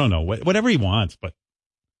that. I don't know. Whatever he wants, but...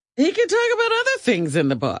 He can talk about other things in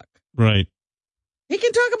the book. Right. He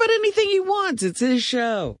can talk about anything he wants. It's his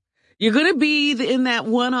show. You're going to be in that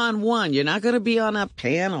one-on-one. You're not going to be on a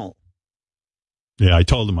panel. Yeah, I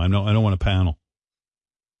told him I don't want a panel.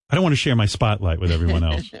 I don't want to share my spotlight with everyone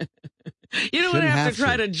else. You don't have to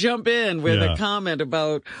try to jump in with a comment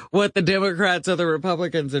about what the Democrats or the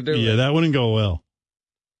Republicans are doing. Yeah, that wouldn't go well.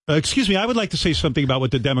 Excuse me, I would like to say something about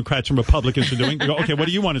what the Democrats and Republicans are doing. Go, okay, what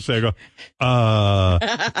do you want to say? I go,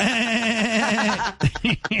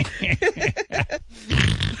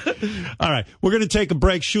 all right, we're going to take a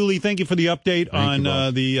break. Shuli, thank you for the update on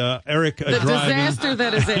the Eric the driving. disaster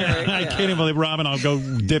that is Eric. I can't even believe, Robin, I'll go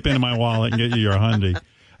dip into my wallet and get you your Hyundai.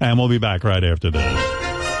 And we'll be back right after this.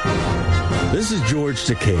 This is George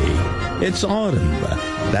Takei. It's autumn,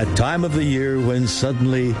 that time of the year when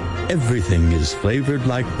suddenly everything is flavored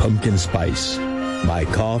like pumpkin spice. my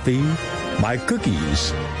coffee, my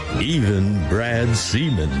cookies, even Brad's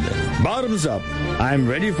semen. Bottoms up. I'm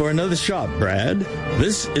ready for another shot, Brad.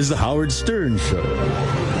 This is the Howard Stern Show.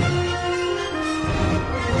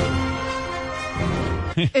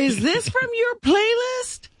 Is this from your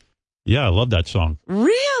playlist? Yeah, I love that song.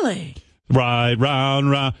 Really? Ride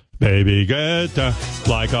round, baby, get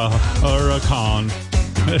like a hurricane.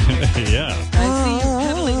 Yeah. I see you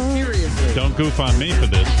pedaling furiously. Don't goof on me for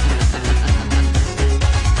this.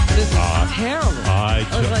 This is terrible. I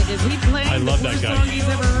was like, is he playing I love that guy. song he's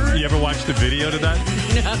ever heard? You ever watched the video to that?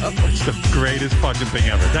 No. It's the greatest fucking thing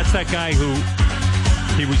ever. That's that guy who,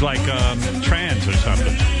 he was like trans or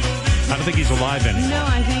something. I don't think he's alive anymore. No,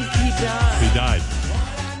 I think he died. He died.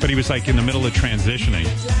 But he was like in the middle of transitioning.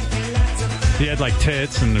 He had like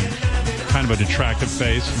tits and kind of an attractive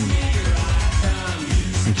face. And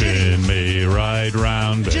spin me right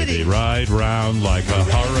round, baby, right round like a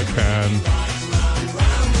hurricane.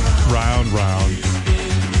 Round, round.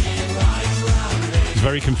 It's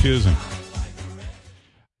very confusing.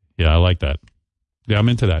 Yeah, I like that. Yeah, I'm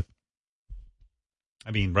into that.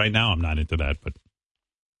 I mean, right now I'm not into that, but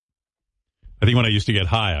I think when I used to get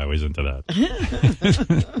high, I was into that.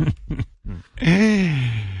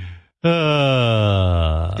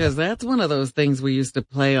 Because that's one of those things we used to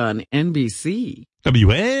play on NBC.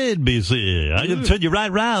 WNBC. I can turn you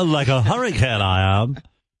right round like a hurricane, I am.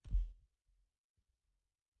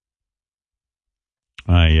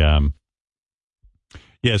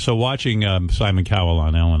 Yeah, so watching Simon Cowell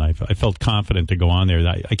on Ellen, I felt confident to go on there.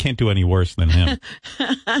 I can't do any worse than him.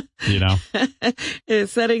 You know?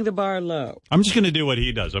 It's setting the bar low. I'm just going to do what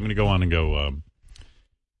he does. I'm going to go on and go,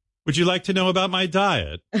 would you like to know about my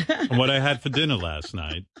diet and what I had for dinner last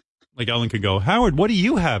night? Like Ellen could go, Howard, what do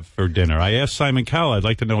you have for dinner? I asked Simon Cowell, I'd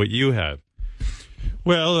like to know what you have.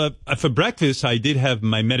 Well, for breakfast, I did have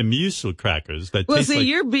my Metamucil crackers. That well, taste see, like...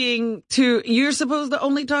 you're supposed to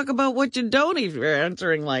only talk about what you don't eat. You're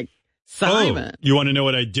answering like Simon. Oh, you want to know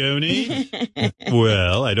what I don't eat?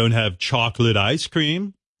 Well, I don't have chocolate ice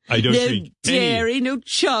cream. I don't drink dairy, no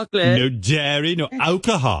chocolate. No dairy, no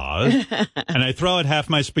alcohol. And I throw out half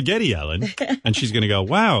my spaghetti, Ellen. And she's going to go,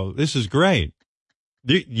 wow, this is great.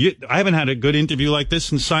 I haven't had a good interview like this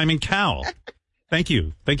since Simon Cowell. Thank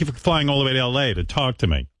you. Thank you for flying all the way to L.A. to talk to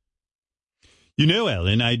me. You know,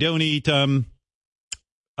 Ellen, I don't eat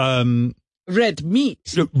red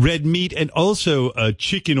meat. Red meat and also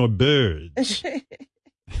chicken or birds.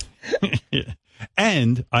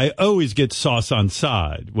 And I always get sauce on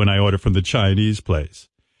side when I order from the Chinese place.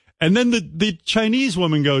 And then the Chinese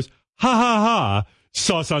woman goes, ha, ha, ha,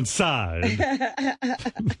 sauce on side.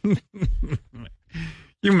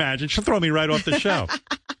 You imagine? She'll throw me right off the show.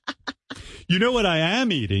 You know what I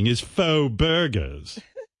am eating is faux burgers.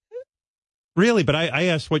 Really, but I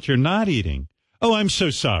asked what you're not eating. Oh, I'm so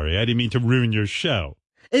sorry. I didn't mean to ruin your show.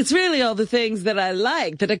 It's really all the things that I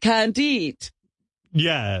like that I can't eat.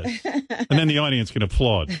 Yes. And then the audience can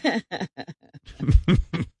applaud.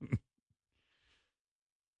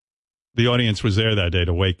 The audience was there that day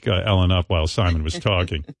to wake Ellen up while Simon was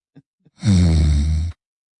talking.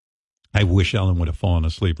 I wish Ellen would have fallen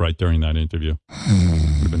asleep right during that interview.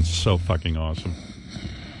 Would have been so fucking awesome.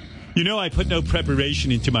 You know, I put no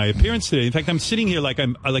preparation into my appearance today. In fact, I'm sitting here like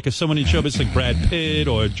I'm like someone in showbiz like Brad Pitt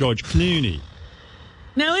or George Clooney.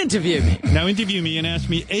 Now interview me. Now interview me and ask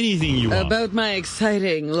me anything you want. About my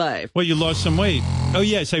exciting life. Well, you lost some weight. Oh,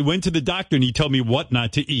 yes, I went to the doctor and he told me what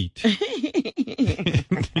not to eat. He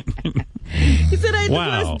said I had the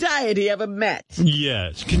worst diet he ever met.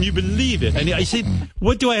 Yes. Can you believe it? And I said,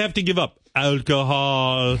 what do I have to give up?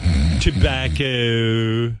 Alcohol,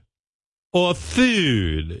 tobacco, or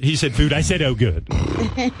food? He said food. I said, oh, good.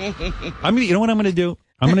 I mean, you know what I'm going to do?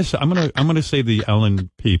 I'm going to say to the Ellen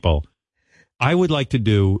people, I would like to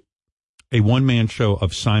do a one-man show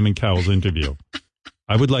of Simon Cowell's interview.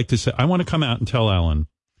 I would like to say, I want to come out and tell Ellen,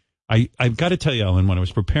 I've got to tell you, Ellen, when I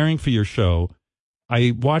was preparing for your show,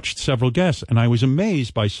 I watched several guests, and I was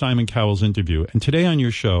amazed by Simon Cowell's interview. And today on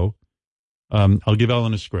your show, I'll give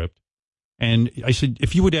Ellen a script. And I said,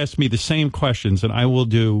 if you would ask me the same questions, then I will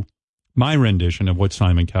do my rendition of what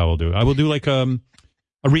Simon Cowell do. I will do like a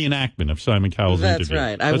reenactment of Simon Cowell's interview. That's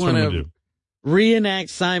right. I want to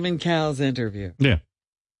reenact Simon Cowell's interview. Yeah.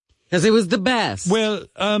 Because it was the best. Well,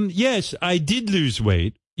 yes, I did lose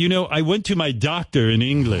weight. You know, I went to my doctor in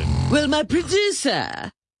England. Well, my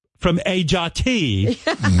producer... from HRT.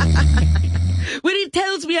 When he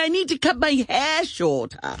tells me I need to cut my hair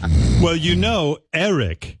shorter. Well, you know,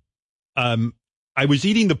 Eric, I was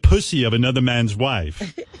eating the pussy of another man's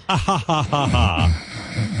wife. Ha, ha, ha, ha, ha.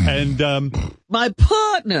 And, my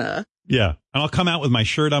partner. Yeah. And I'll come out with my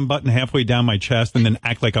shirt unbuttoned halfway down my chest and then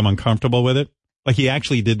act like I'm uncomfortable with it. Like he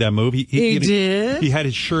actually did that move. He did? He had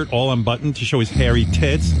his shirt all unbuttoned to show his hairy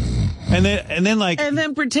tits. And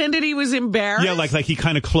then pretended he was embarrassed? Yeah, like he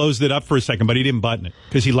kind of closed it up for a second, but he didn't button it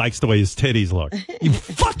because he likes the way his titties look. You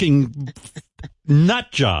fucking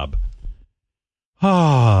nut job.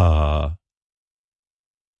 Ah.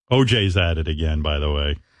 OJ's at it again, by the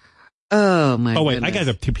way. Oh, my Oh, wait, goodness. I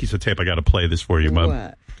got a piece of tape. I got to play this for you, Mom.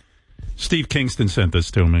 What? Steve Kingston sent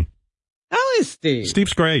this to me. How is Steve?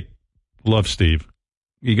 Steve's great. Love Steve.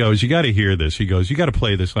 He goes, you got to hear this. He goes, you got to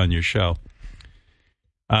play this on your show.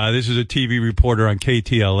 This is a TV reporter on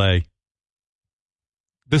KTLA.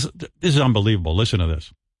 This is unbelievable. Listen to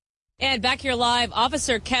this. And back here live,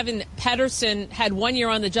 Officer Kevin Pedersen had 1 year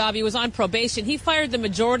on the job. He was on probation. He fired the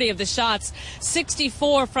majority of the shots,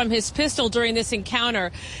 64 from his pistol during this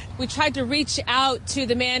encounter. We tried to reach out to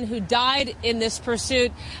the man who died in this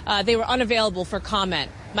pursuit. They were unavailable for comment.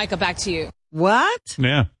 Micah, back to you. What?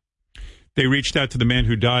 Yeah. They reached out to the man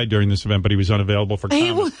who died during this event, but he was unavailable for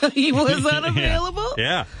comment. He was unavailable?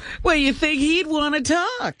 Yeah. Well, you think he'd want to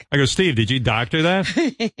talk. I go, Steve, did you doctor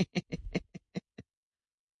that?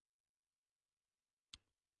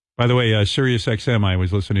 By the way, Sirius XM, I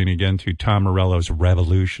was listening again to Tom Morello's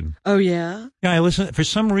Revolution. Oh, yeah? Yeah, I listen. For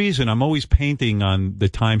some reason, I'm always painting on the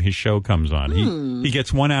time his show comes on. He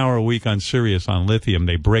gets 1 hour a week on Sirius on Lithium.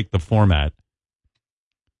 They break the format.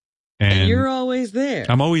 And you're always there.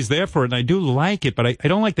 I'm always there for it, and I do like it, but I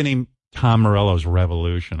don't like the name Tom Morello's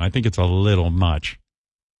Revolution. I think it's a little much.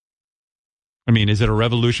 I mean, is it a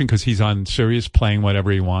revolution because he's on Sirius playing whatever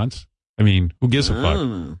he wants? I mean, who gives a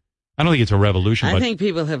fuck? I don't think it's a revolution. I think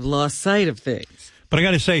people have lost sight of things. But I got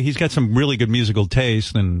to say, he's got some really good musical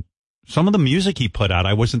taste, and some of the music he put out,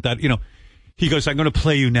 I wasn't that, he goes, I'm going to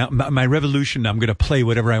play you now, my revolution, I'm going to play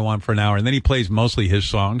whatever I want for an hour, and then he plays mostly his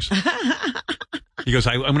songs. He goes,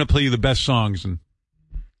 I'm going to play you the best songs.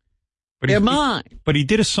 They're mine. But he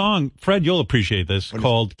did a song, Fred, you'll appreciate this,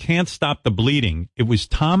 called Can't Stop the Bleeding. It was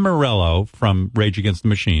Tom Morello from Rage Against the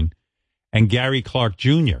Machine and Gary Clark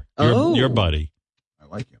Jr., your buddy. I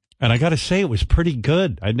like him. And I got to say, it was pretty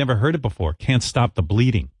good. I'd never heard it before. Can't Stop the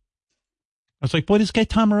Bleeding. I was like, boy, this guy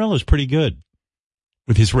Tom Morello's pretty good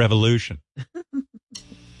with his revolution.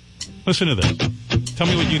 Listen to this. Tell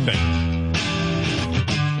me what you think.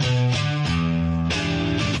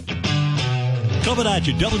 Coming at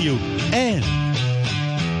you, WNBC.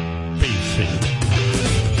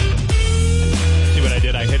 See what I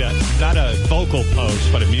did? I hit not a vocal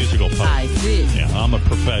post, but a musical post. I see. Yeah, I'm a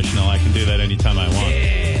professional. I can do that anytime I want.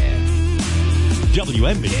 Yeah.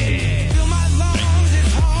 WNBC. Yeah.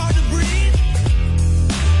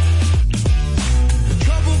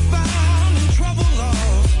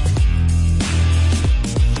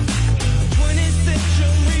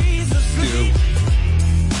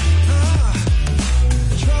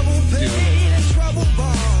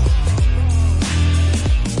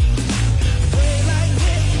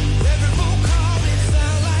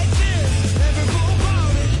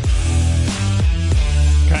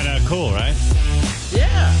 Cool, right?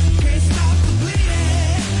 Yeah.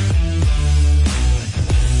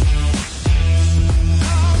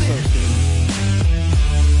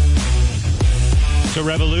 It's a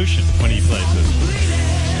revolution when he plays this.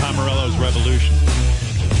 Tom Morello's Revolution.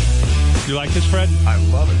 You like this, Fred? I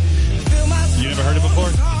love it. You never heard it before?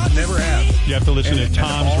 Never have. You have to listen to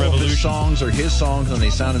Tom's all Revolution. Of his songs are his songs, and they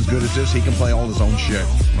sound as good as this. He can play all his own shit.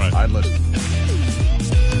 Right. I'd listen.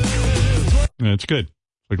 Yeah, it's good.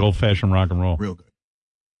 Like old-fashioned rock and roll. Real good.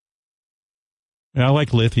 Yeah, I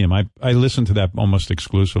like Lithium. I listen to that almost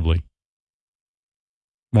exclusively.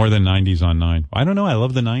 More than 90s on 9. I don't know. I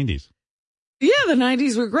love the 90s. Yeah, the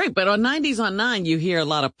 90s were great. But on 90s on 9, you hear a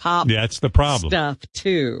lot of pop that's the problem. stuff,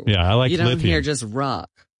 too. Yeah, I like You don't Lithium. hear just rock.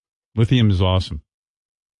 Lithium is awesome.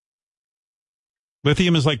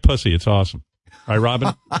 Lithium is like pussy. It's awesome. Right,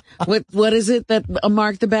 Robin? What is it that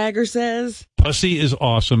Mark the Bagger says? Pussy is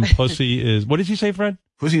awesome. Pussy is... What did you say, Fred?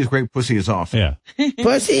 Pussy is great. Pussy is awesome. Yeah.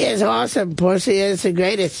 Pussy is awesome. Pussy is the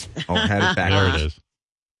greatest. Oh, had it back. There it is.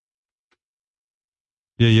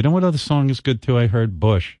 Yeah, you know what other song is good, too? I heard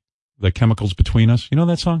Bush. The Chemicals Between Us. You know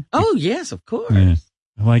that song? Oh, yes, of course. Yeah,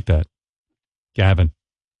 I like that. Gavin.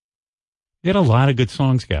 You had a lot of good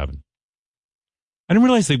songs, Gavin. I didn't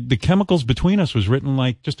realize the Chemicals Between Us was written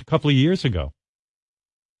like just a couple of years ago.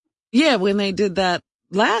 Yeah, when they did that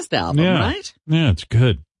last album, right? Yeah, it's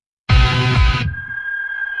good.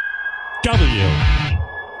 WNBC.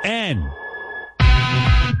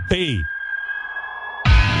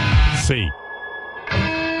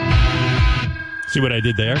 See what I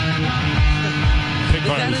did there?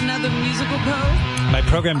 Pig Is that Virus. another musical pose? My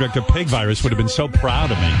program director, Pig Virus, would have been so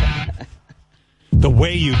proud of me. The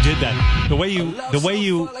way you did that, the way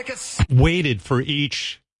you waited for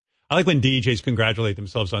each. I like when DJs congratulate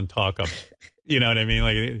themselves on talk-up. You know what I mean?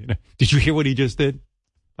 Like, did you hear what he just did?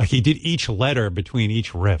 Like, he did each letter between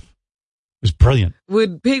each riff. It was brilliant.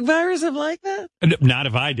 Would Pig Virus have liked that? Not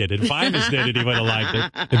if I did it. If Imus did it, he would have liked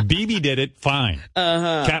it. If BB did it, fine.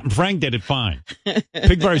 Uh-huh. Captain Frank did it, fine.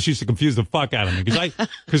 Pig Virus used to confuse the fuck out of me because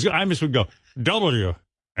Imus would go, W,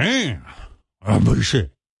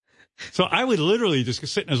 bullshit. So I would literally just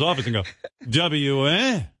sit in his office and go, W,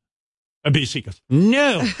 BC goes,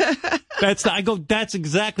 no. That's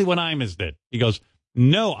exactly what Imus did. He goes,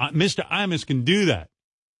 no, Mr. Imus can do that.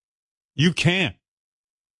 You can't.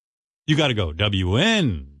 You got to go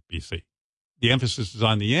WNBC. The emphasis is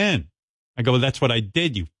on the N. I go, well, that's what I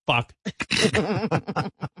did, you fuck. Wait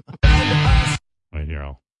here,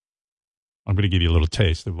 I'm going to give you a little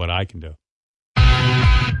taste of what I can do.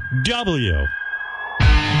 W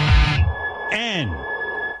N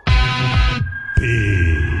B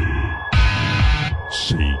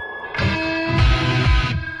C.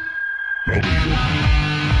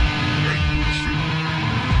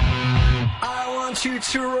 I want you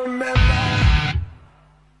to remember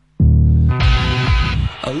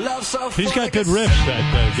a love so He's got good riffs,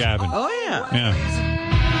 that Gavin. Oh, yeah.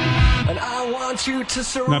 Yeah. And I want you to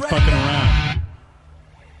surrender. Not fucking around.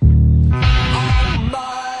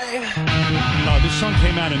 Oh, this song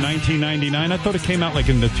came out in 1999. I thought it came out like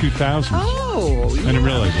in the 2000s. Oh, I didn't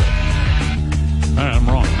realize it. All right, I'm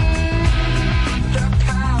wrong.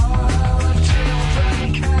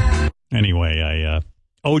 Anyway,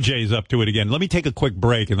 OJ's up to it again. Let me take a quick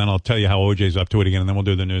break, and then I'll tell you how OJ's up to it again, and then we'll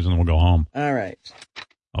do the news, and then we'll go home. All right.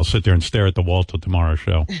 I'll sit there and stare at the wall till tomorrow's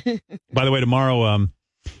show. By the way, tomorrow,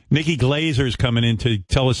 Nikki Glazer's coming in to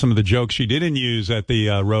tell us some of the jokes she didn't use at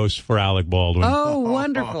the roast for Alec Baldwin. Oh,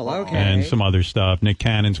 wonderful. Okay. And some other stuff. Nick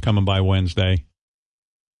Cannon's coming by Wednesday.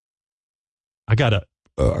 I gotta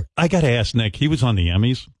ask Nick. He was on the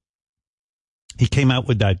Emmys. He came out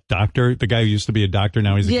with that doctor, the guy who used to be a doctor.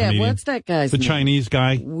 Now he's a comedian. Yeah, what's that guy's name? The Chinese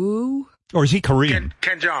guy. Woo? Or is he Korean?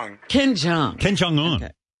 Ken Jeong. Ken Jeong. Ken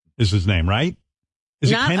Jong-un is his name, right? Is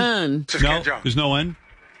Not it Ken? Un. Just No, Ken Jeong. there's no N?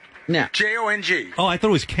 No. Jong. Oh, I thought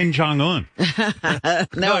it was Kim Jong-un.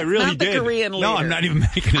 No, I really not the did. Korean leader. No, I'm not even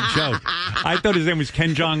making a joke. I thought his name was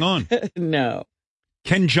Ken Jong-un. No.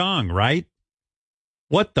 Ken Jong, right?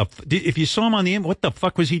 What the? If you saw him on the end, what the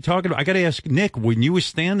fuck was he talking about? I got to ask Nick when you were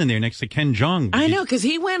standing there next to Ken Jong. I know, because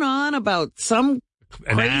he went on about some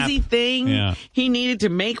An crazy app. thing Yeah. he needed to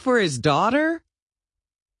make for his daughter.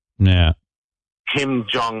 Yeah. Kim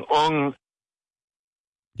Jong-un.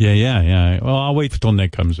 Yeah. Well, I'll wait till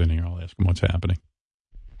Nick comes in here. I'll ask him what's happening.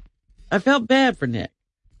 I felt bad for Nick.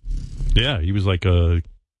 Yeah, he was like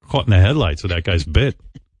caught in the headlights of that guy's bit.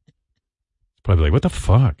 He's probably like, what the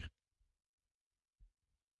fuck?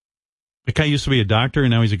 That guy used to be a doctor,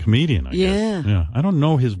 and now he's a comedian, I guess. Yeah. I don't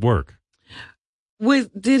know his work.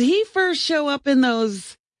 Did he first show up in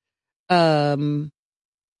those bachelor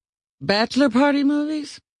party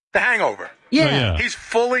movies? The Hangover. Yeah. Oh, yeah. He's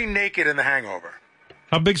fully naked in The Hangover.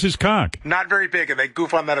 How big's his cock? Not very big, and they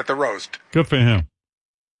goof on that at the roast. Good for him.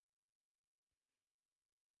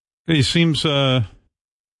 He seems, any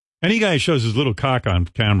guy who shows his little cock on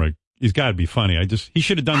camera, he's got to be funny. He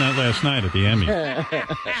should have done that last night at the Emmy.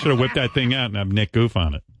 Should have whipped that thing out and have Nick goof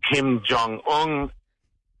on it. Kim Jong-un.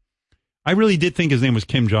 I really did think his name was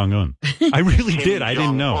Kim Jong-un. I really Kim did. I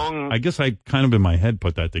didn't know. Jong-un. I guess I kind of in my head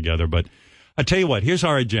put that together. But I tell you what, here's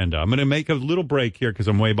our agenda. I'm going to make a little break here because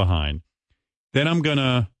I'm way behind. Then I'm going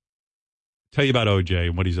to tell you about OJ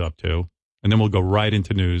and what he's up to. And then we'll go right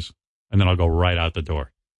into news. And then I'll go right out the door.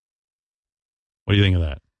 What do you think of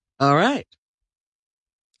that? All right.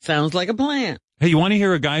 Sounds like a plan. Hey, you want to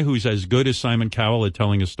hear a guy who's as good as Simon Cowell at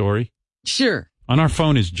telling a story? Sure. On our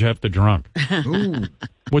phone is Jeff the Drunk. Ooh.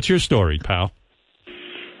 What's your story, pal?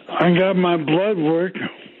 I got my blood work.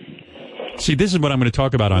 See, this is what I'm going to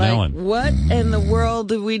talk about on Ellen. What in the world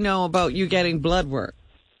do we know about you getting blood work?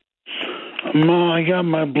 Ma, I got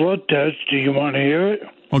my blood test. Do you want to hear it?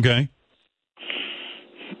 Okay.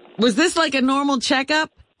 Was this like a normal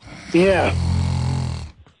checkup? Yeah.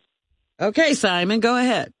 Okay, Simon, go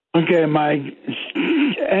ahead. Okay, my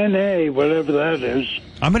NA, whatever that is.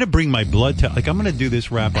 I'm going to bring my blood test. Like, I'm going to do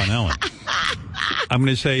this rap on Ellen. I'm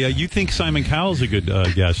going to say, you think Simon Cowell's a good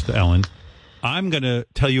guest, Ellen. I'm going to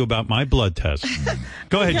tell you about my blood test.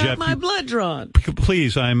 Go ahead, I got Jeff. my blood drawn.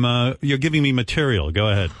 Please, you're giving me material. Go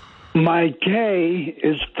ahead. My K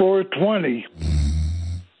is 420.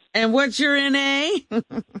 And what's your NA?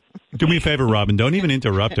 Do me a favor, Robin. Don't even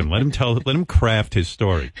interrupt him. Let him craft his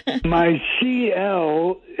story. My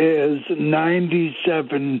CL is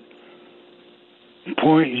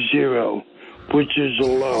 97.0, which is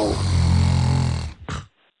low.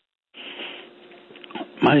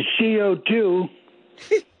 My CO2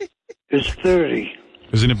 is 30.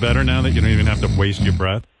 Isn't it better now that you don't even have to waste your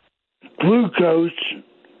breath? Glucose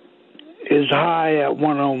is high at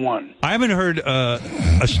 101. I haven't heard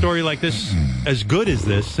a story like this, as good as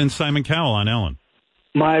this, since Simon Cowell on Ellen.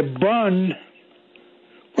 My bun,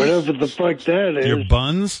 whatever the fuck that is. Your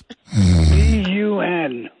buns?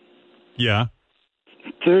 BUN. Yeah.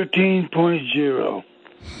 13.0.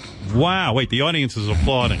 Wow. Wait, the audience is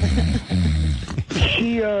applauding.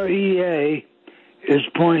 CREA is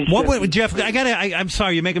 0.7. What would, Jeff, I'm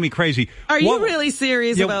sorry, you're making me crazy. Are you really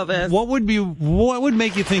serious about this? What would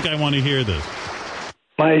make you think I want to hear this?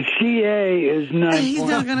 My CA is 9. He's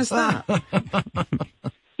not going to stop.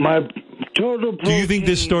 My total protein. Do you think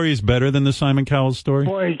this story is better than the Simon Cowell story?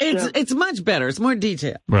 It's much better. It's more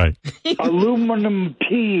detailed. Right. Aluminum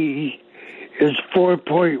P is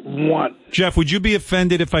 4.1. Jeff, would you be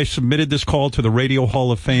offended if I submitted this call to the Radio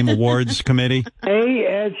Hall of Fame Awards Committee?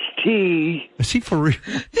 AST. Is he for real?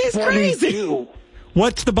 He's crazy.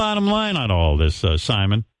 What's the bottom line on all this,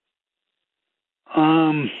 Simon?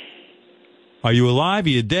 Are you alive? Are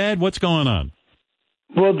you dead? What's going on?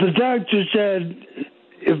 Well, the doctor said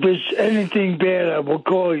if there's anything bad, I will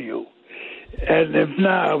call you. And if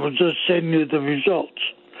not, I will just send you the results.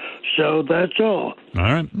 So that's all. All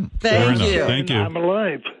right. Thank you. Thank you. I'm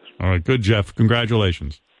alive. All right. Good, Jeff.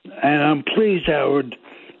 Congratulations. And I'm pleased, Howard.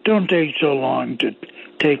 Don't take so long to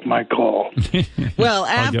take my call. Well,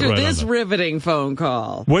 I'll get after right on this that. riveting phone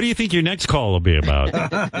call. What do you think your next call will be about?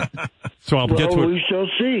 So I'll get to it. We shall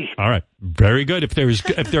see. All right. Very good. If they're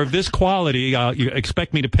of this quality, you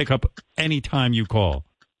expect me to pick up any time you call.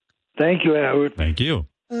 Thank you, Howard. Thank you.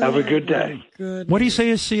 Have a good day. What do you say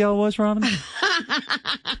his CL was, Robin?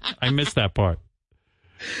 I missed that part.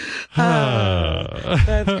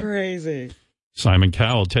 That's crazy. Simon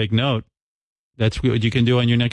Cowell, take note. That's what you can do on your next